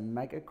night we had some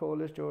mega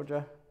callers,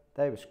 Georgia.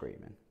 They were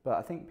screaming. But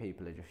I think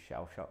people are just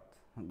shell-shocked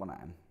at 1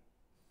 AM.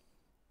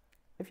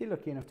 If you're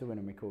lucky enough to win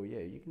and we call you,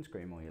 you can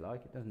scream all you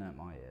like. It doesn't hurt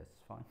my ears.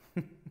 It's fine.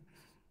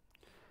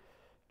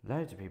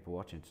 Loads of people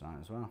watching tonight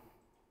as well.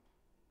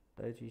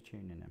 Loads of you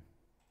tuning in.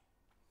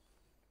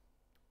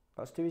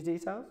 Got Stewie's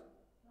details?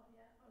 Not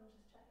yet. I'm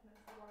just checking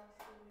it's the right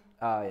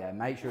Stewie. Oh yeah,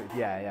 make sure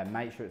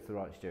it's the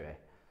right Stewie.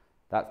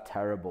 That's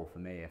terrible for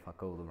me if I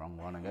call the wrong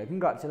one and go,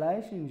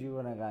 congratulations, you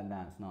want to go,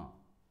 no, it's not.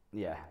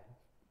 Yeah,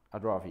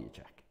 I'd rather you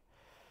check.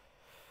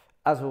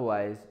 As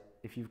always,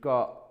 if you've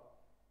got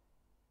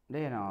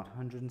Leonard,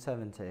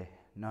 170,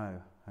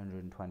 no,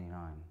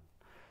 129.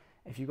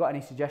 If you've got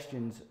any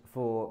suggestions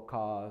for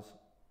cars,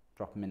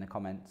 drop them in the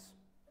comments.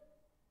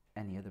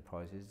 Any other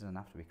prizes, doesn't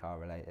have to be car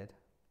related.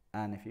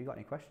 And if you've got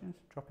any questions,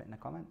 drop it in the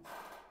comments.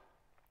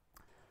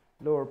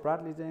 Laura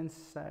Bradley's in,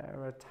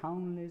 Sarah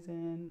Townley's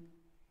in.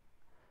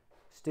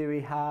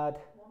 Stewie had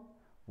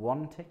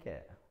one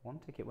ticket. One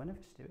ticket winner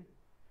for Stewie.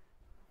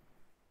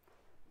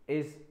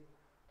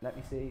 Let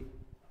me see,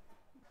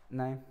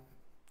 name?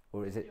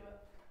 Or is it?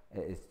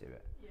 It is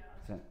Stewart. Yeah.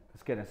 So I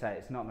was going to say,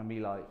 it's not going to be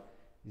like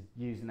his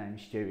username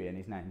Stewie and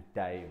his name's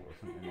Dave or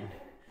something.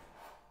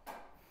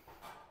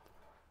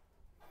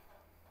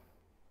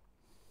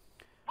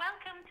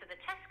 Welcome to the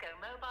Tesco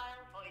mobile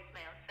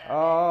voicemail service.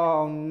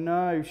 Oh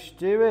no,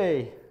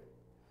 Stewie.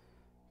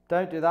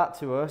 Don't do that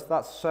to us.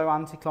 That's so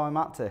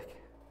anticlimactic.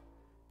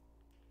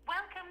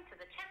 Welcome to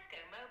the Tesco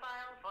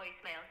mobile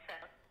voicemail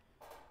service.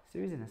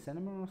 Stewie's in a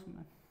cinema or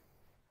something.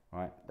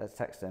 Right, let's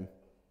text him.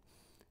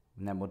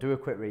 And then we'll do a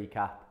quick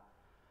recap.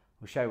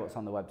 We'll show what's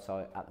on the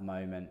website at the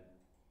moment.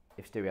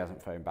 If Stewie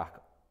hasn't phoned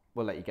back,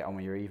 we'll let you get on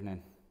with your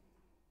evening.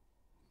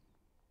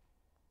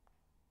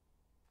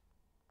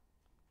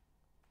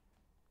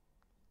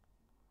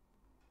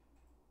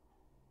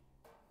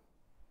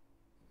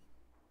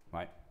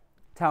 Right,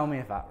 tell me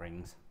if that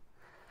rings.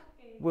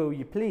 Okay. Will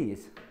you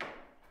please?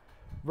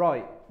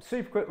 Right,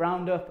 super quick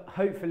roundup.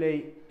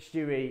 Hopefully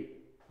Stewie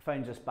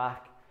phones us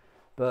back.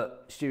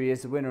 But Stewie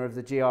is the winner of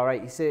the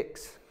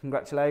GR86.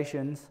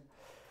 Congratulations.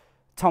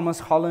 Thomas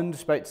Holland,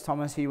 spoke to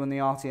Thomas, he won the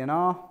Arteon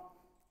R.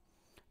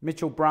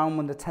 Mitchell Brown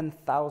won the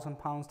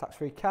 £10,000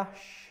 tax-free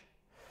cash.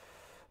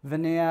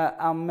 Vania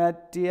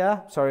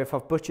Almedia, sorry if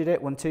I've butchered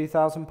it, won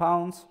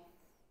 £2,000.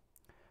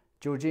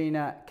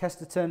 Georgina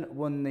Kesterton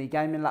won the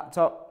gaming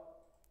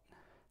laptop.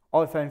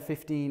 iPhone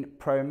 15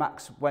 Pro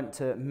Max went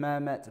to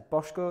Mehmet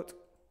Boşkurt.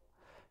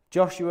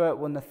 Joshua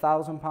won the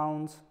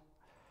 £1,000.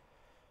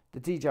 The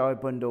DJI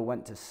bundle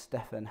went to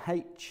Stefan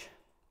H.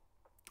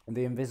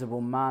 The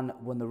Invisible Man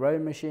won the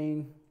rowing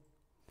machine.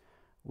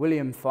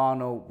 William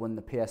Farnell won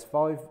the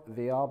PS5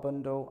 VR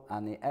bundle,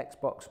 and the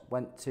Xbox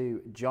went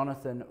to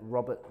Jonathan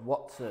Robert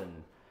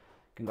Watson.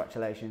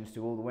 Congratulations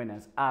to all the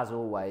winners, as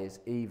always,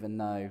 even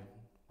though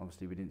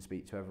obviously we didn't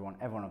speak to everyone.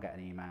 Everyone will get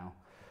an email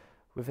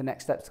with the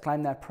next steps to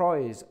claim their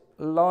prize.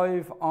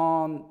 Live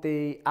on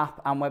the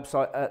app and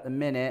website at the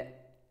minute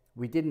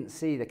We didn't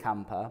see the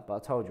camper, but I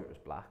told you it was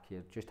black.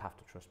 You just have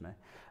to trust me.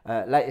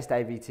 Latest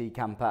AVT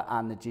camper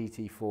and the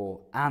GT4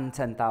 and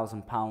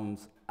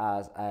 £10,000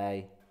 as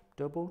a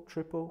double,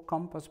 triple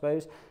comp, I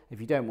suppose.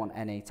 If you don't want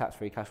any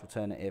tax-free cash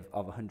alternative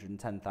of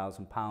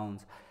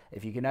 £110,000,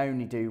 if you can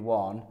only do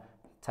one,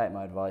 take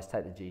my advice,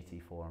 take the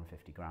GT4 on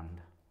 50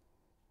 grand.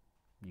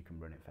 You can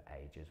run it for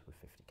ages with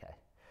 50k.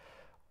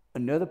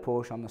 Another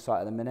Porsche on the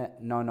site at the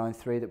minute,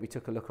 993 that we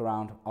took a look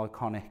around,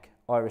 iconic,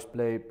 iris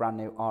blue, brand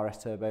new RS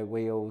turbo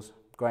wheels,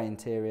 grey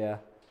interior,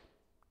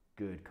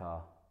 good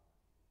car.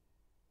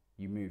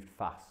 You moved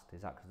fast,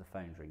 is that because the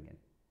phone's ringing?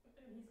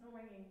 He's not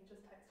ringing, he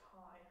just texts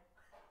hi.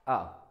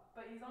 Oh.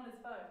 But he's on his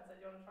phone, so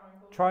do you want to try and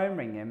call him? Try and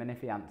ring him, and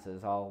if he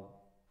answers, I'll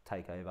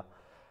take over.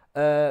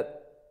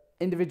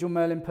 Individual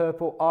Merlin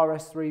Purple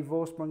RS3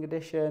 Vorsprung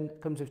Edition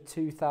comes with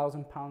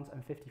 £2,000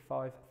 and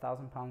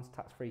 £55,000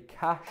 tax-free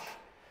cash.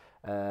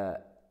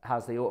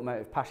 Has the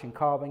Automotive Passion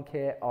carbon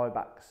kit,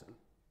 IBACs,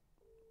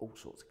 all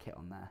sorts of kit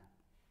on there.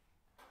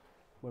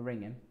 We'll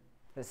ring him.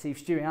 Let's see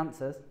if Stewie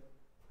answers.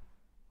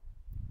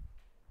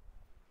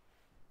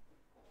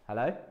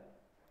 Hello?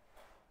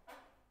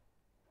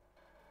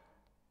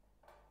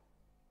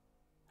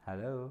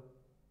 Hello?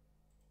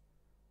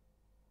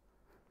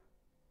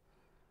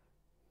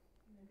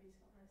 Maybe he's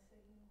not no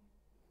signal.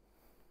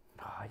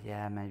 Oh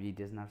yeah, maybe he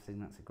doesn't have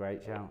signal. That's a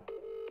great shout.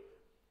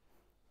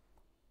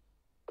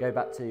 Go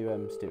back to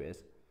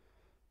Stewie's.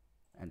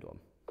 End one.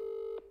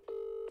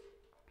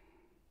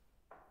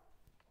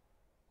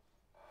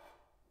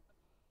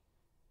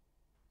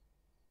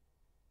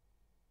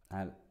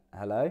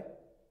 Hello?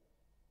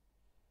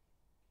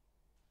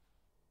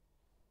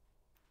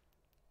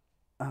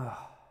 Oh,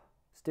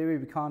 Stewie,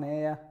 we can't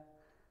hear you.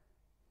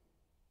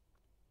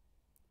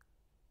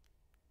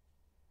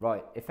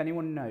 Right, if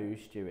anyone knows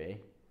Stewie,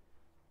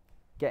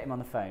 get him on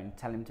the phone,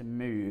 tell him to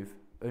move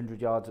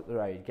 100 yards up the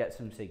road, get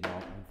some signal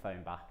and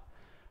phone back.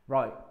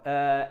 Right,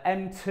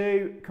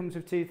 M2 comes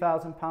with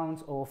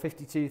 £2,000 or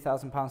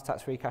 £52,000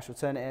 tax-free cash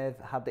alternative.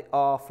 Had the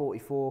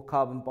R44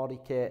 carbon body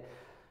kit,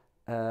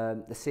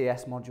 the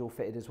CS module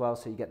fitted as well,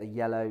 so you get the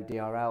yellow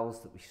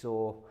DRLs that we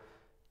saw.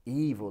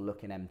 Evil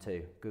looking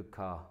M2, good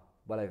car.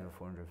 Well over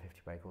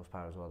 450 brake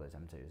horsepower as well, those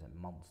M2s are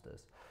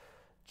monsters.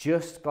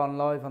 Just gone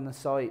live on the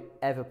site,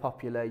 ever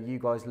popular, you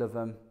guys love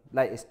them.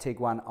 Latest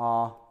Tiguan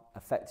R,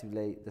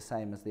 effectively the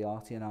same as the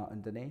Arteon R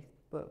underneath,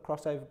 but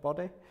crossover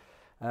body.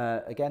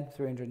 Again,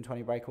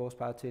 320 brake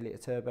horsepower, 2 litre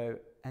turbo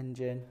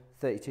engine,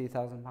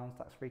 £32,000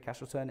 tax-free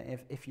cash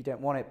alternative if you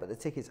don't want it, but the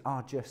tickets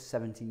are just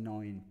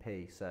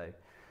 79p, so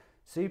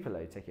super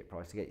low ticket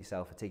price to get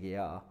yourself a Tiggy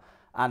R.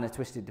 And a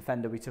Twisted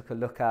Defender we took a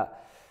look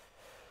at.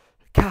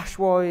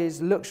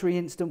 Cash-wise, luxury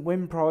instant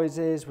win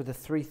prizes with a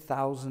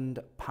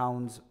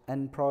 £3,000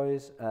 end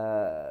prize.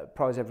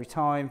 Prize every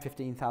time,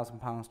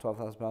 £15,000,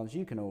 £12,000.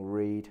 You can all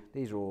read.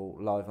 These are all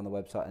live on the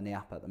website and the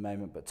app at the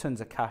moment, but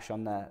tons of cash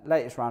on there.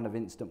 Latest round of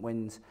instant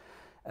wins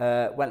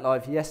went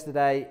live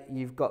yesterday.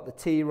 You've got the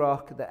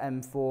T-Roc, the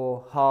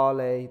M4,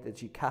 Harley, the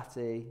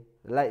Ducati,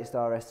 the latest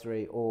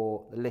RS3,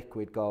 or the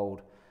liquid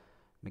gold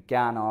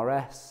Megane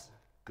RS.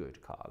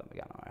 Good car, the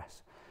Megane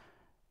RS.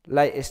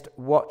 Latest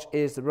watch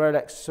is the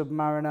Rolex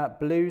Submariner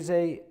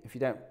Bluesy. If you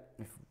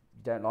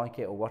don't like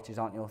it or watches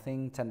aren't your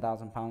thing,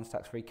 £10,000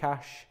 tax-free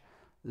cash.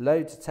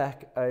 Loads of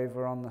tech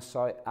over on the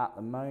site at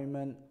the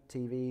moment.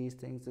 TVs,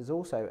 things. There's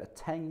also a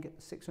Teng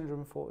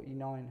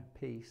 649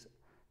 piece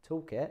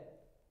toolkit.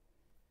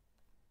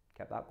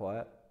 Kept that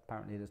quiet.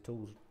 Apparently there's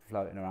tools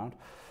floating around.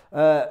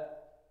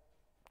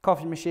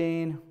 Coffee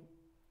machine,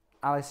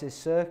 Alice's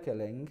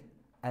Circling,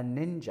 a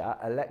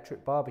Ninja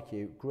electric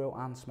barbecue grill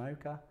and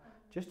smoker.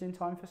 Just in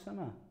time for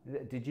summer.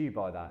 Did you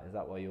buy that? Is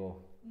that why you're...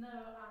 No,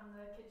 and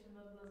the kitchen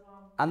bundle as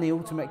well. And the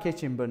ultimate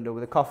kitchen bundle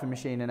with a coffee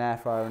machine, an air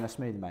fryer and a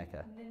smoothie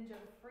maker. Ninja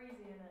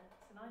freezy in it.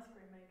 It's an ice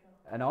cream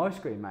maker. An ice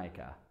cream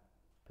maker.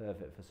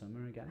 Perfect for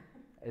summer again.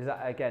 Is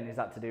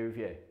that to do with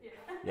you? Yeah.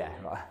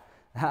 Yeah, right.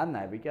 And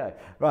there we go.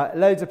 Right,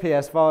 loads of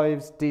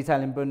PS5s,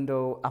 detailing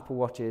bundle, Apple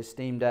Watches,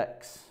 Steam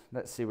Decks.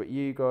 Let's see what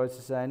you guys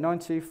are saying.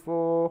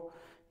 924.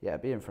 Yeah,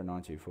 be in for a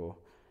 924.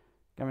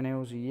 Gavin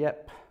Hills,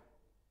 yep.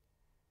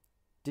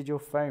 Did your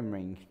phone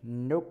ring?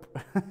 Nope.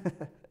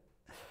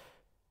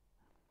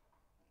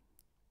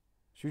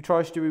 Should we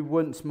try Stewie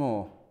once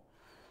more?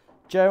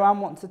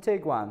 Joanne wants a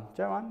Tiguan.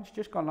 Joanne, it's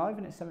just gone live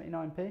and it's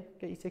 79p.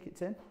 Get your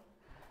tickets in.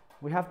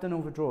 We have done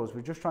all the draws.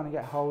 We're just trying to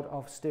get hold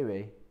of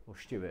Stewie, or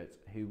Stuart,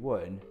 who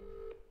won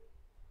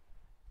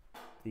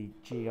the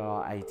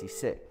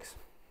GR86.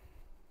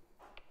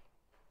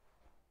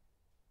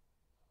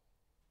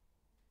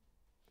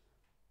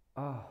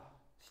 Oh,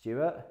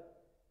 Stuart?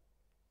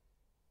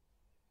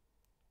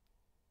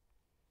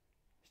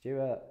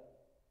 Stuart,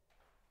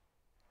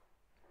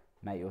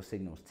 mate, your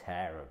signal's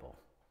terrible.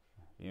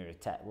 You're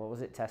what was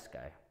it,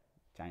 Tesco?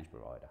 Change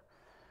provider.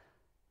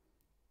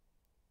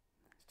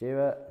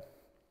 Stuart,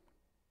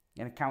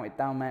 I'm gonna count it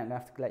down, mate. I'm gonna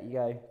have to let you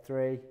go.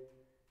 3,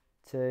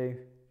 2,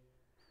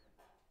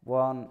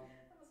 1.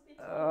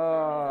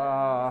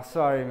 Oh,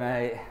 sorry,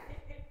 mate.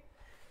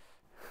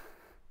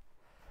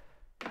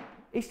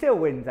 He still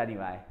wins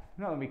anyway.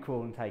 You're not going to be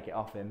cruel and take it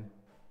off him.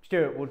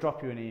 Stuart, we'll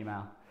drop you an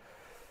email.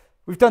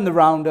 We've done the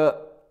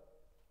roundup.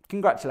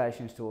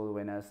 Congratulations to all the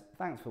winners.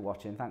 Thanks for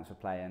watching. Thanks for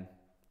playing.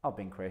 I've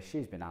been Chris.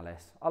 She's been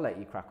Alice. I'll let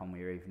you crack on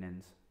with your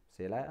evenings.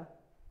 See you later.